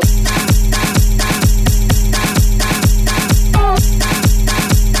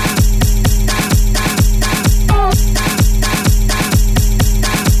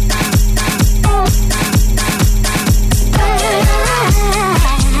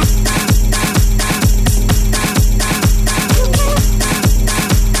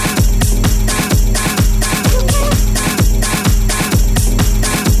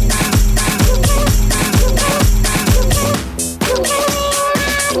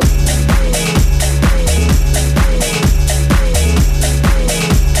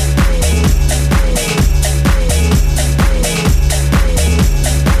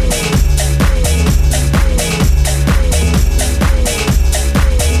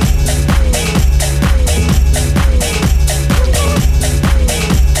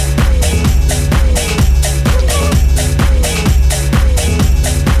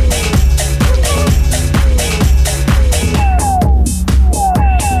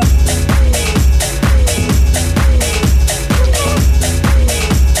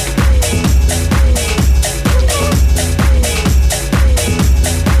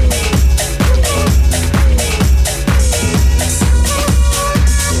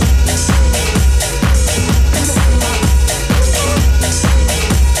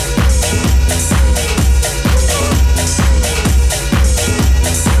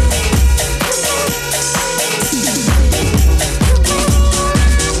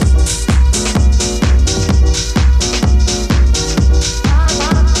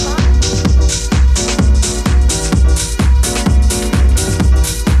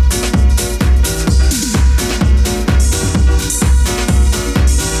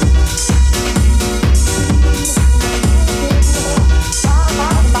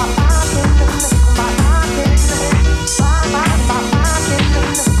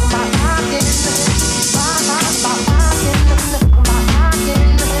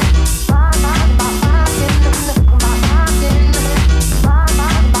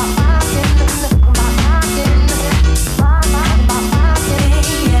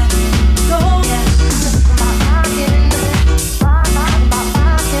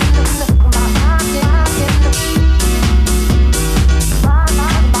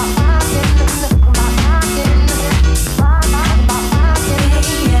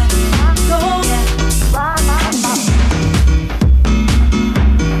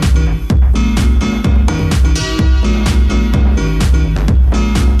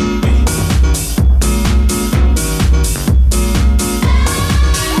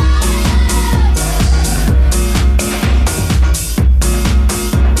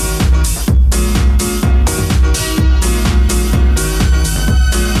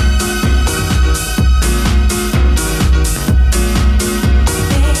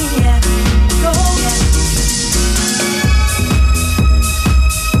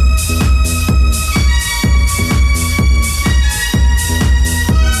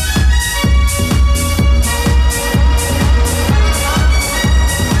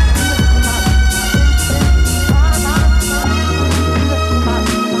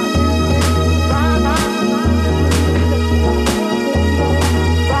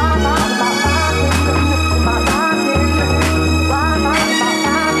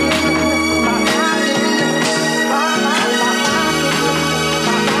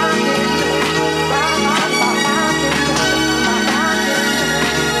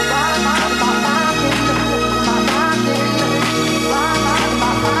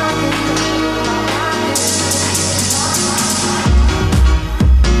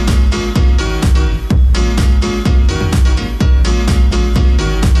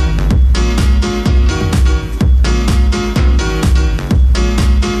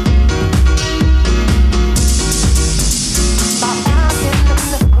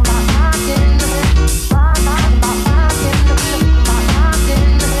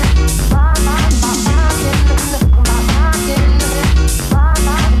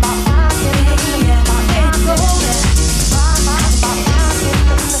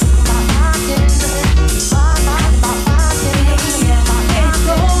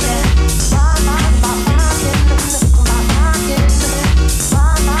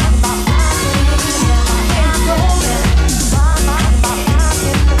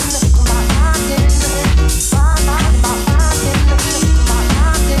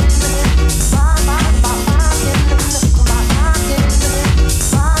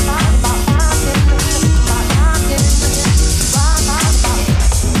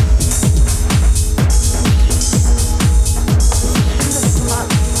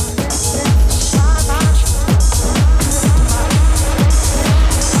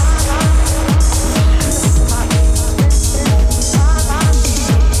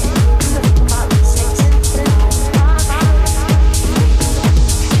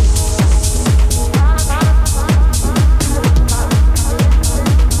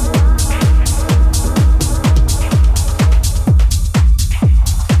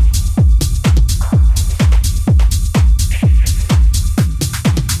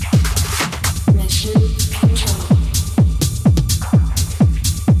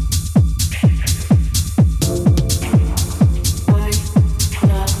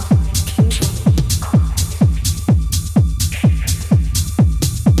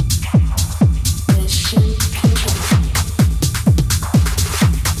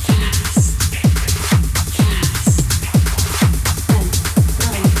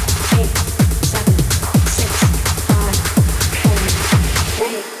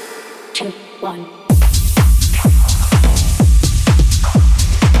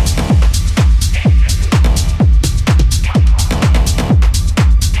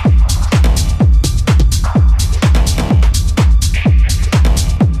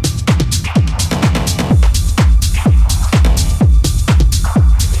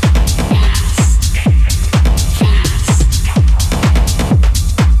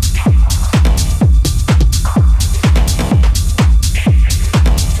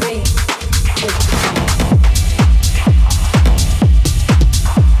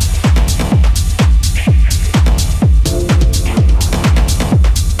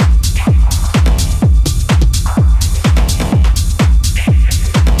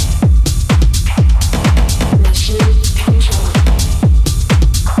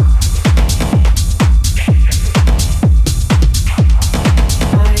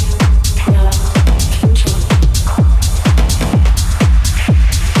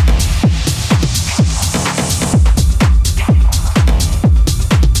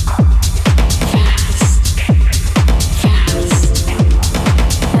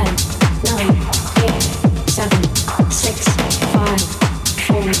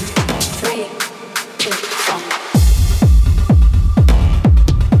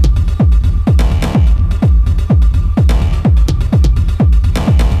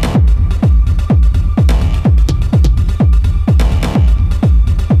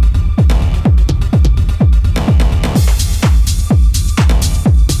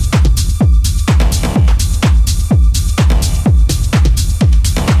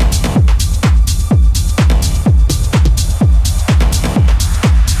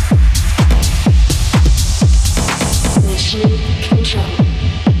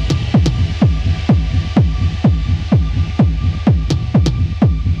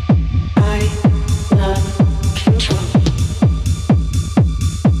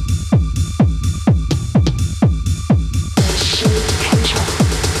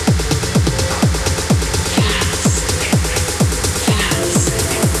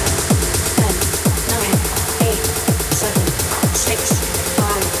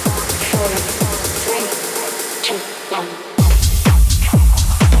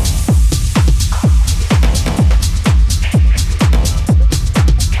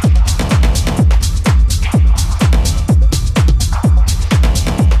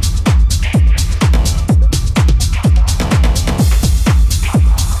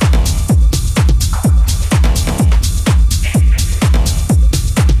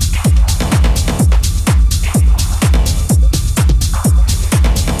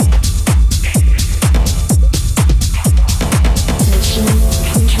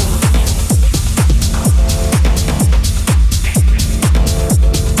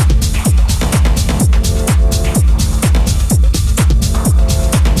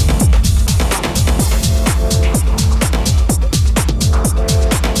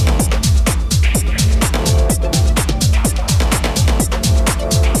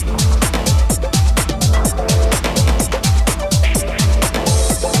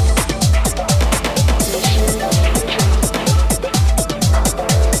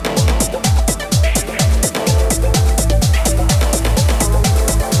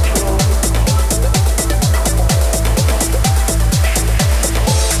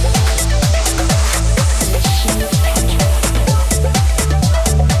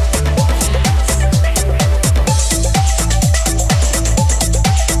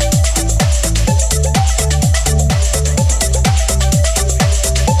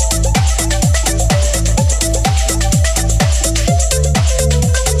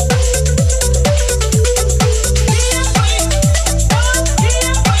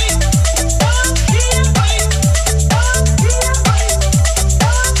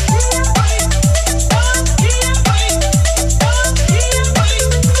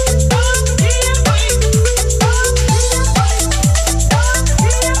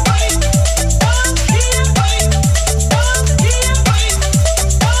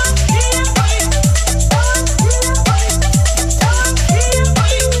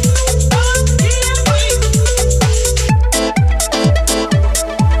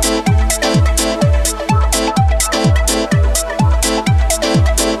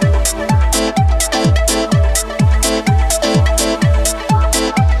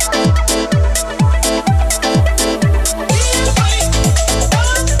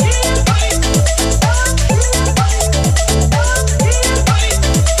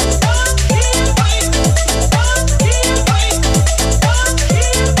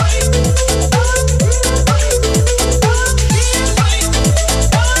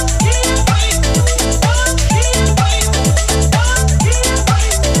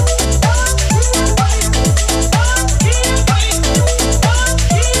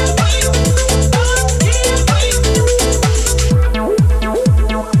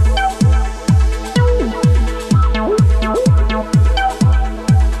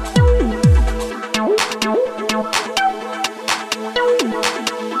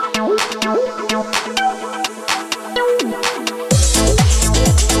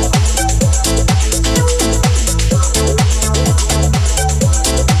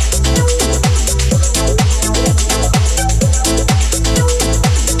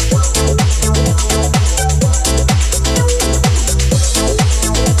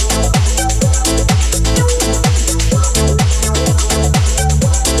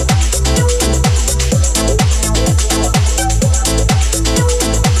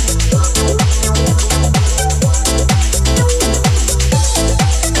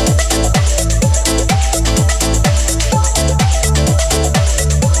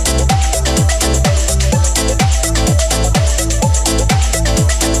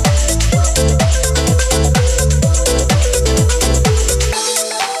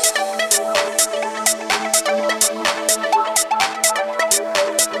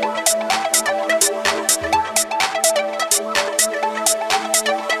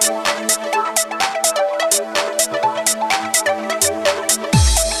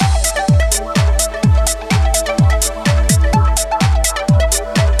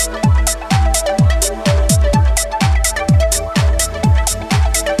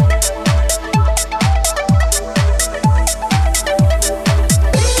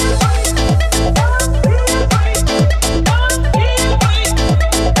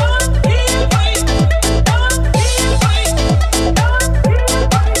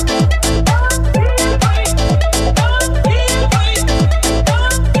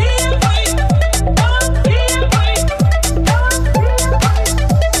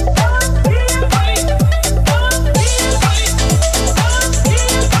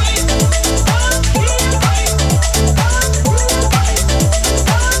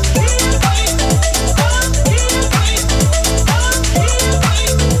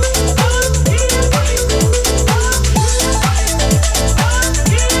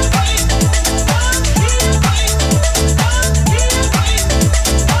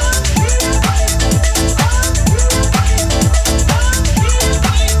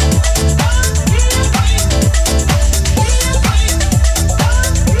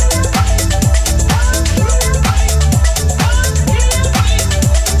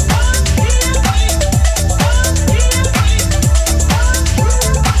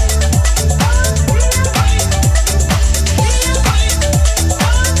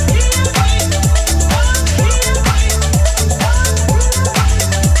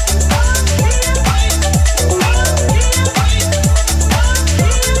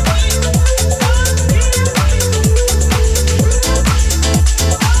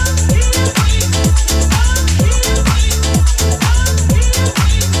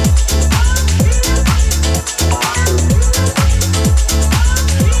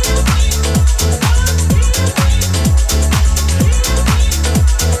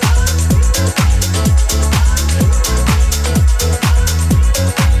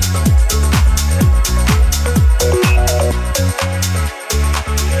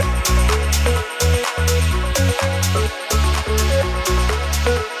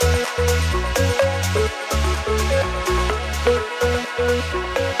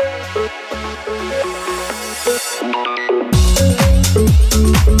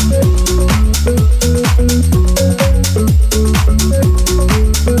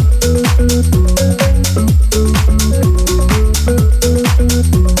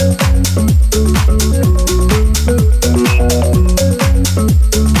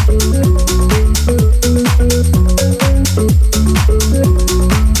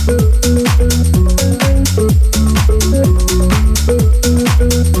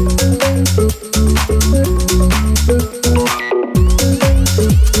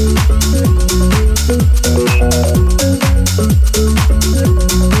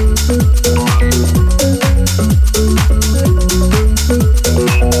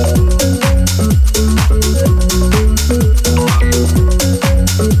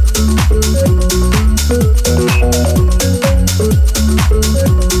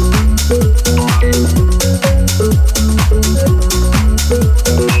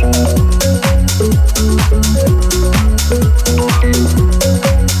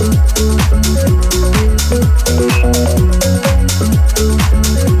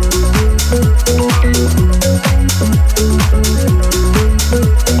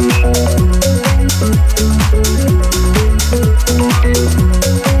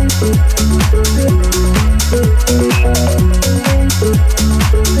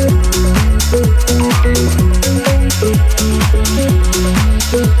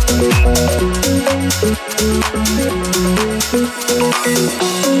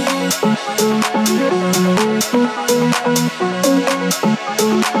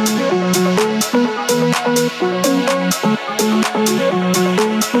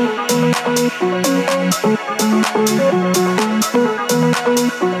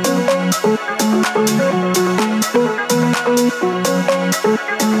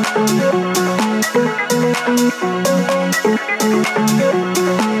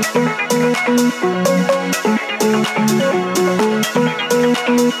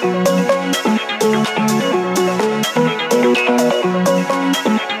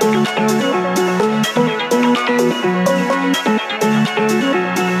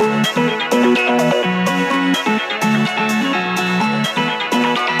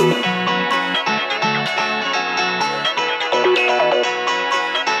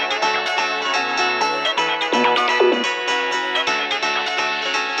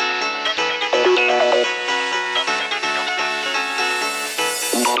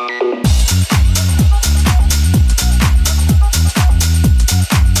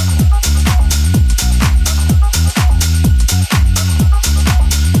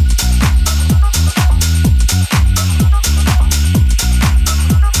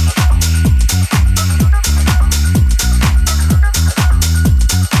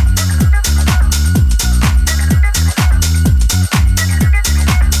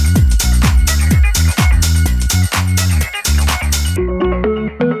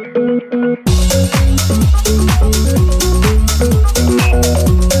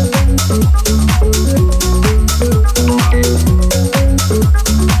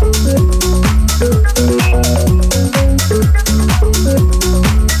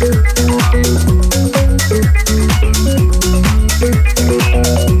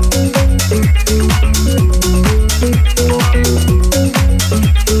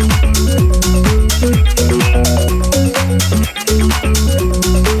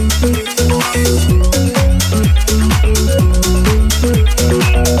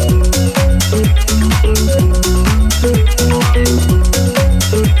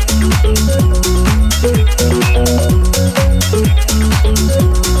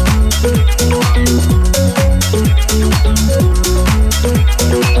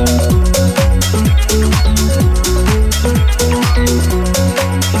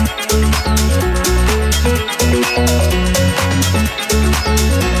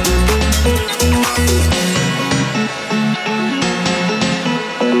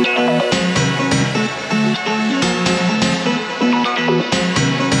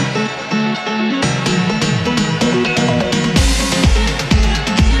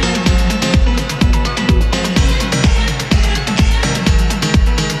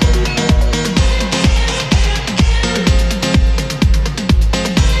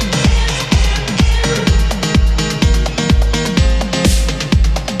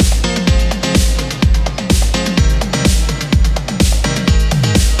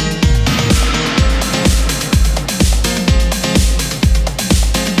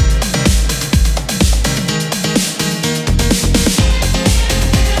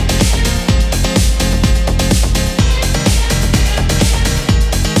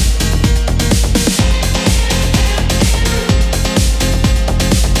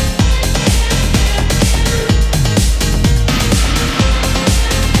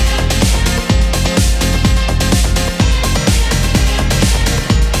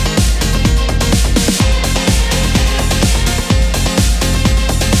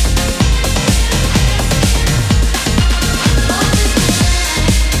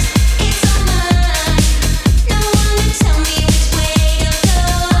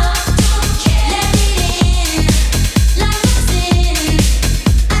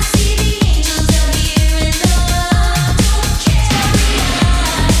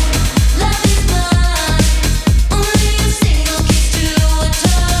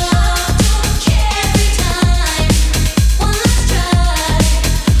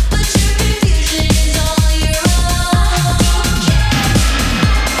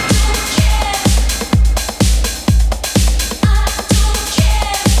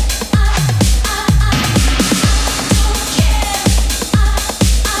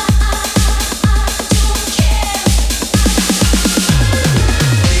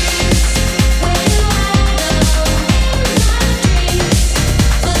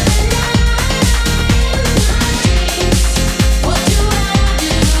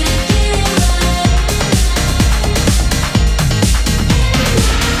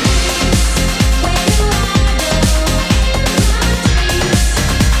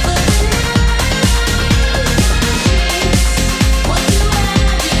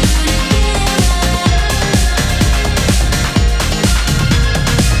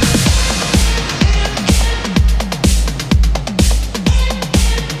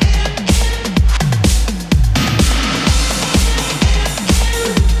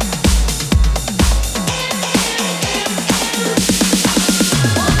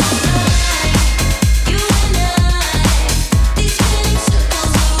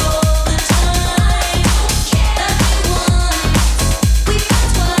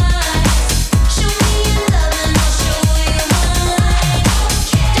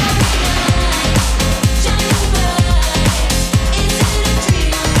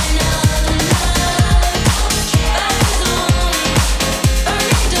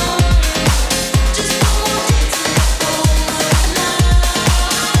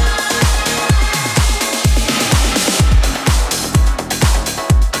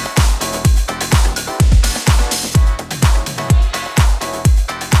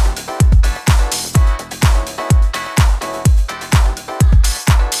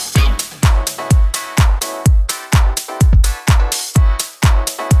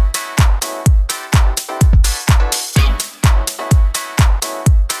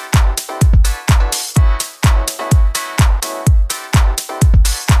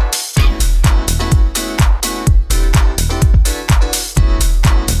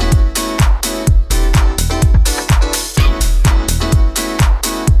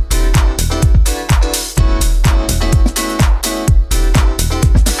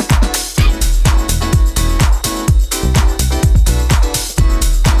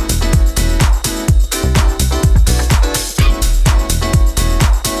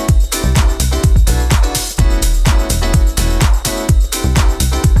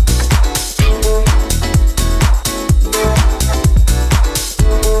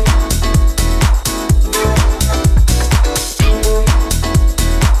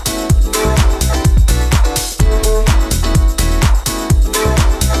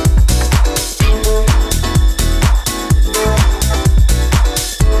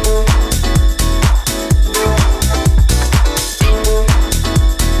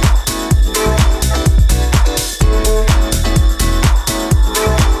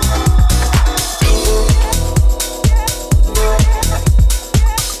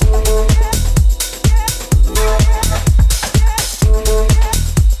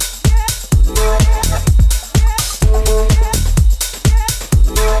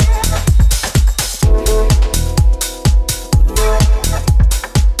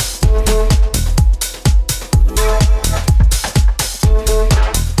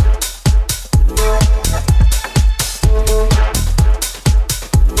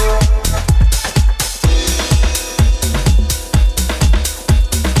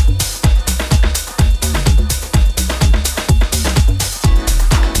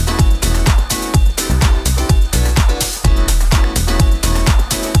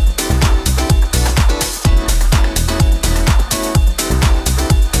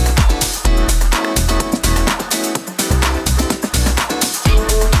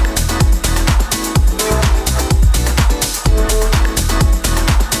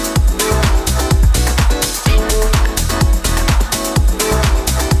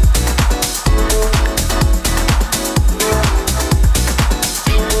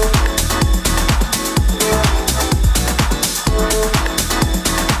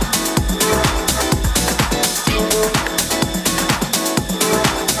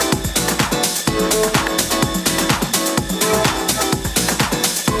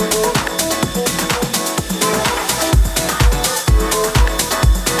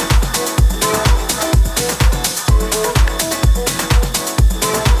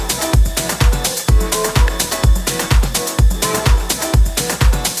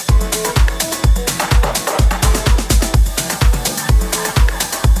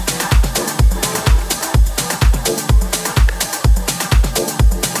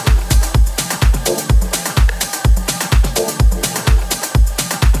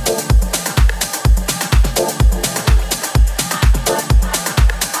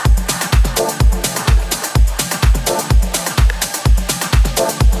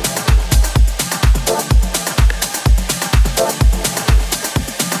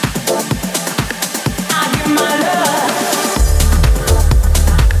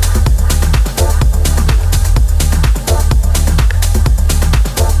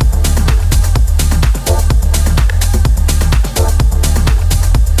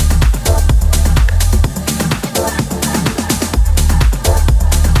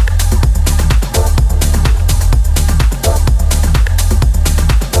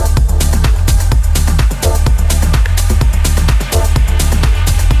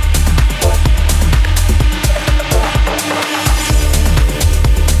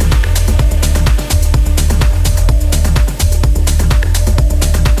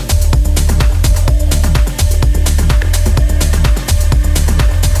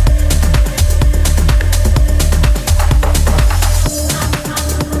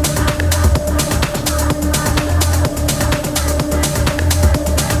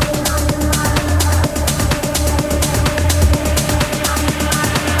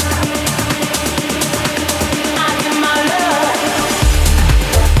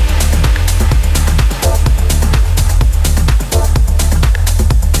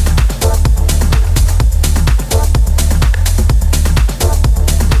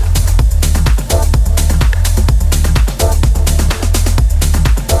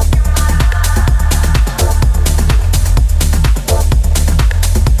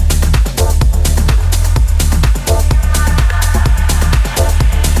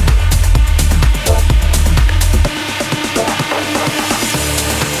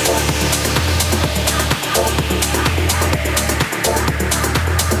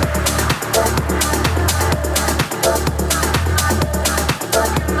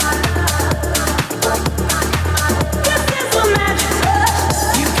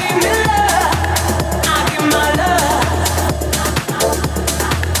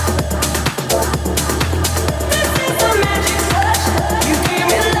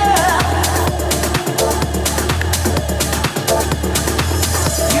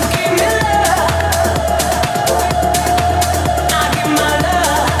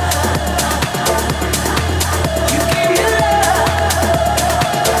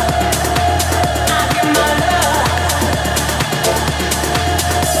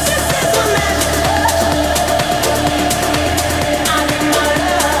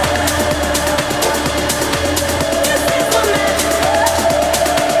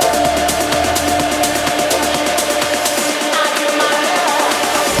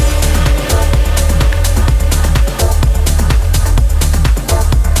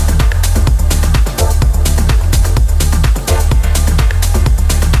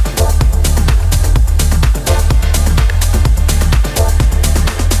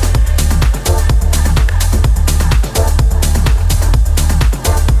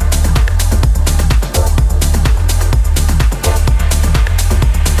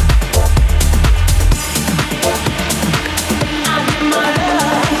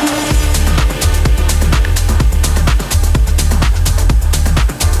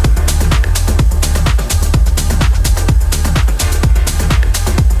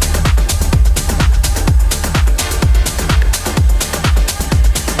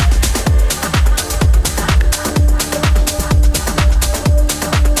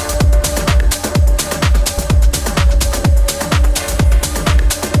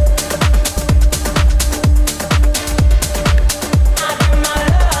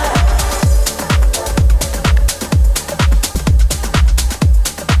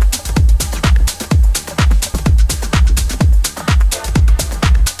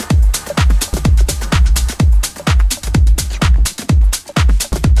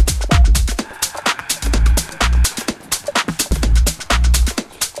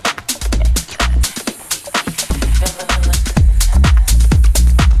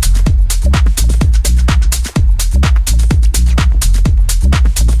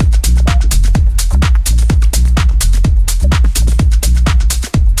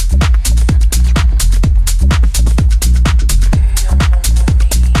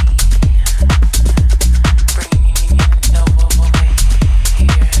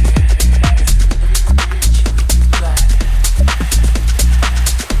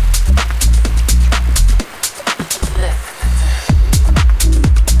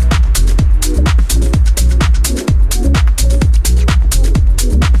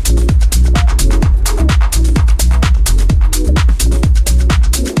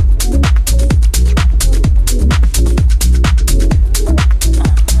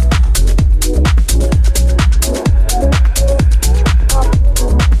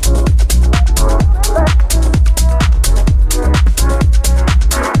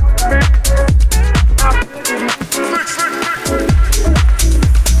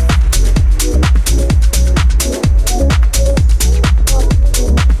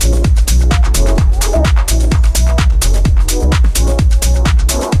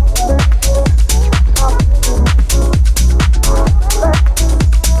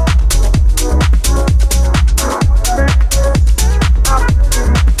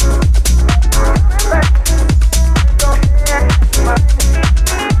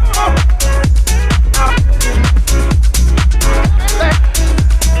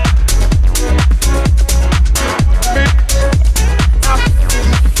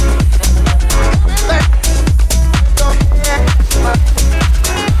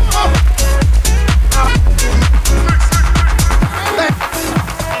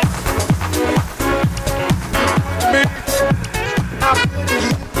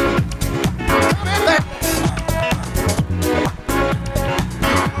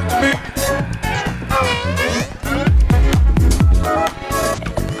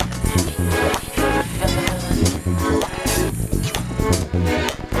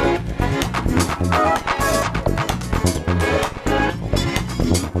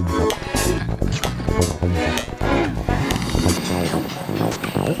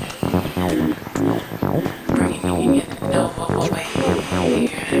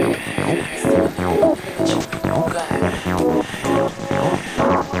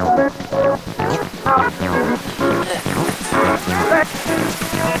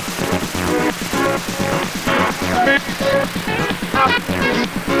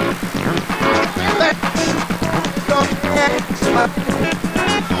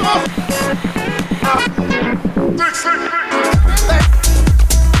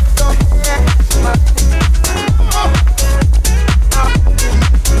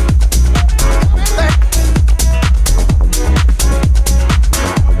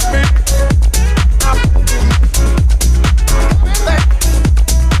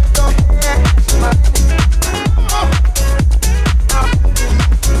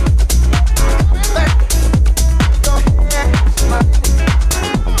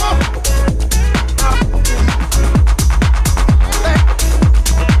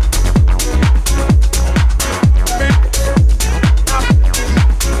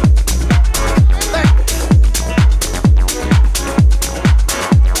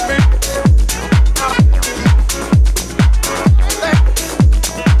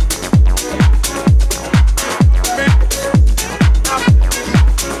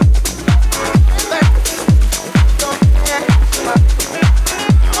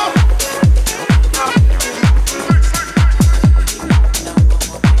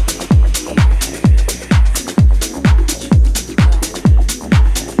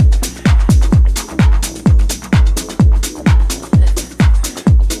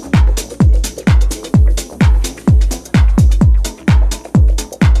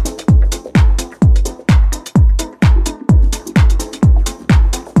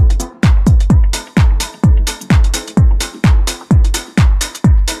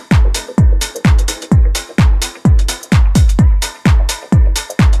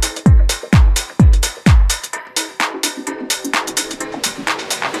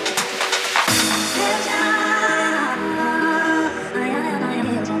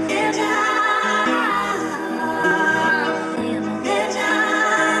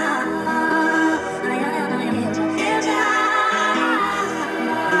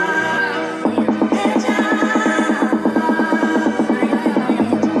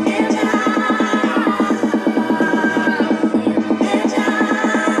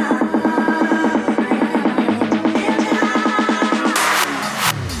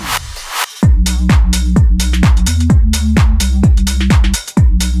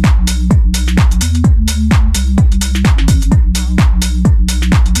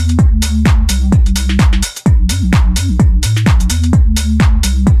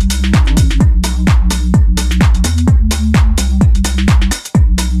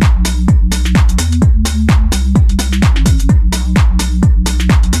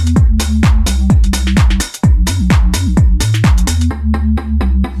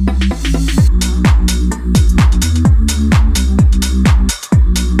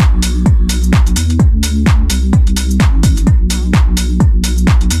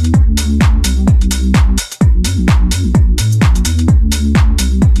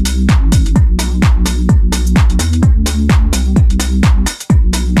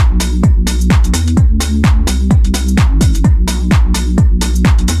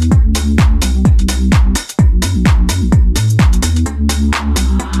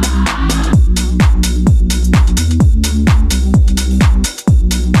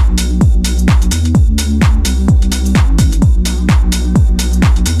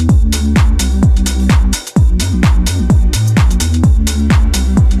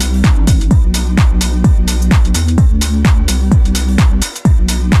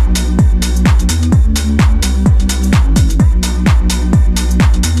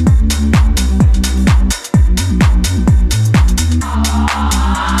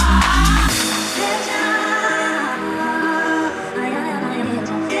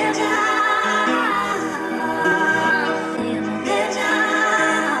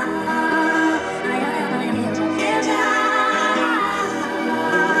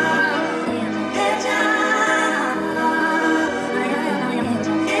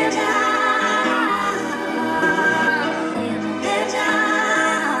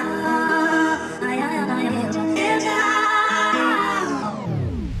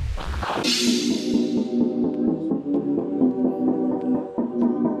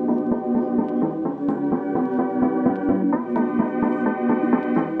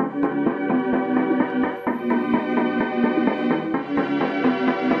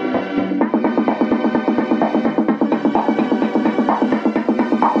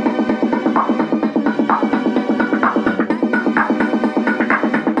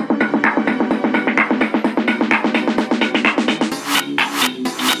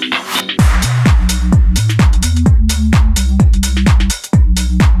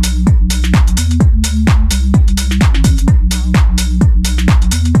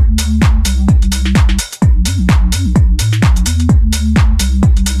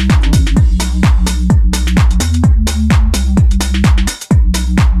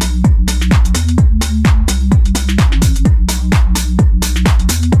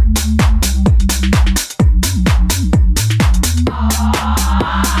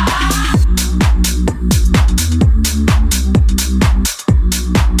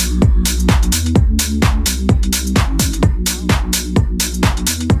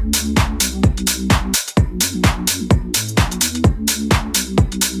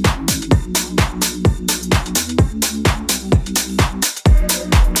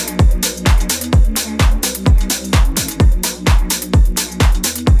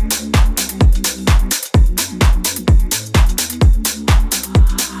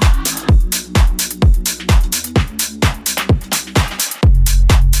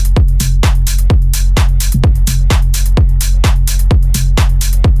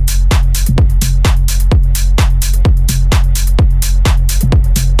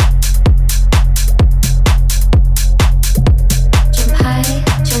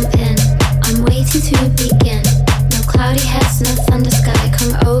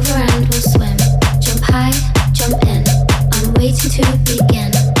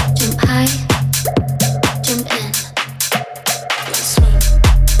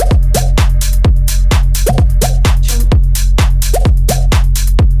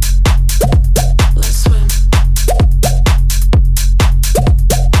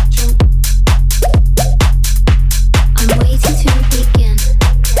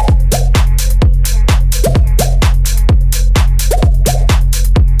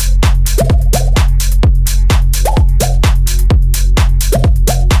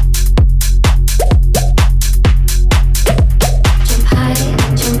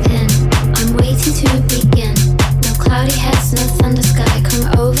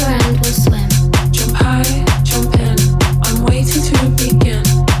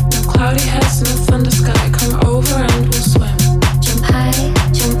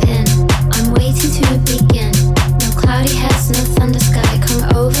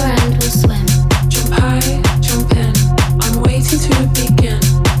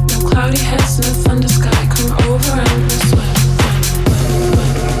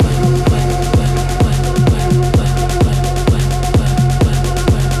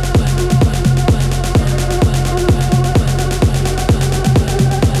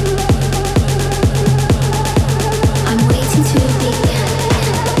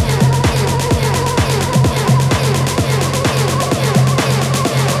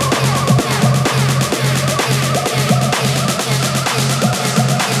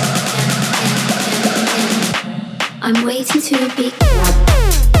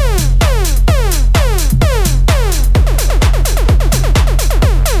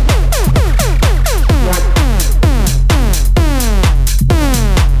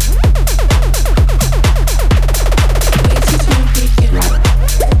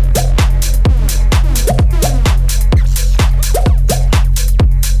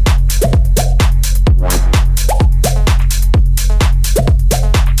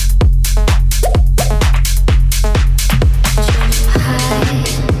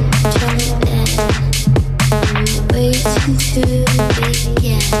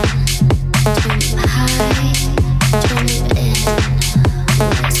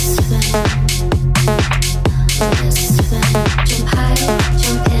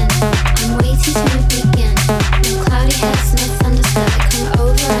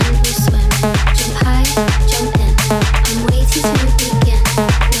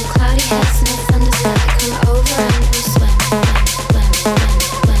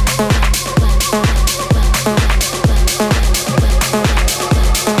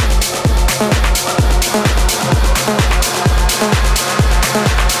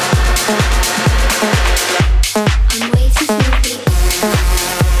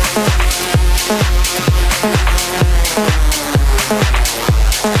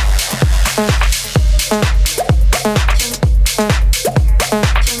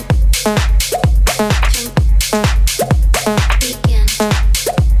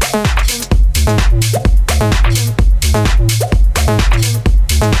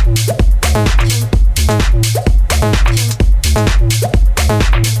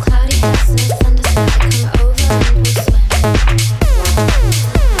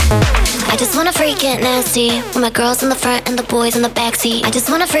 wanna freak it nasty with my girls in the front and the boys in the backseat. I just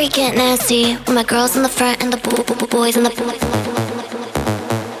wanna freak it nasty with my girls in the front and the boys in the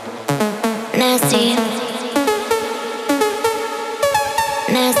nasty,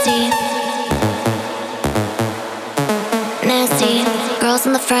 nasty, nasty. Girls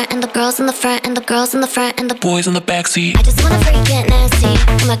in the front and the girls in the front and the girls in the front and the boys in the backseat. I just wanna freak it nasty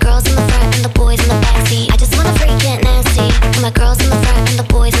with my girls in the front and the boys in the backseat. I just wanna freak it nasty with my girls in the front and the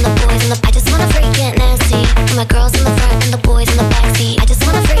boys in the I just wanna freak it nasty with my girls in the front and the boys in the backseat. I just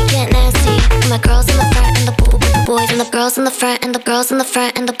wanna freak it nasty with my girls in the front and the boys and the girls in the front and the girls in the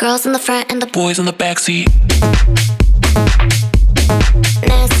front and the girls in the front and the boys in the backseat.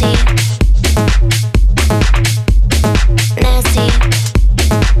 Nasty, nasty,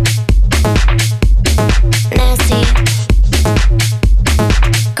 nasty.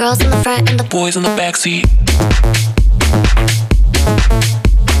 Girls in the front and the boys in the backseat.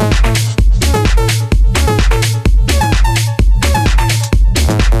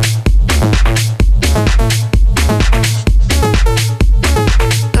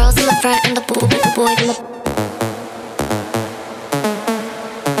 Girls in the front and the boys in the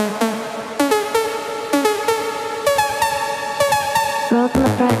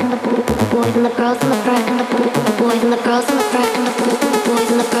girls in the front and the boys and the girls in the front and the boys and the girls in the front and the boys and the girls in the front and the boys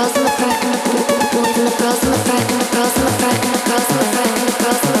and the girls in the front and the girls in the front and the girls in the front and the girls in the front and the girls in the front and the girls in the front and the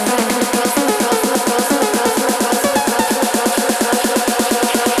girls in the front.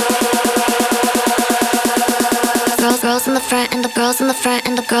 Girls in the front and the girls in the front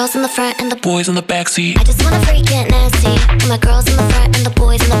and the girls in the front and the boys in the backseat. I just wanna freak it nasty with my girls in the front and the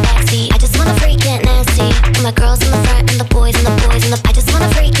boys in the back.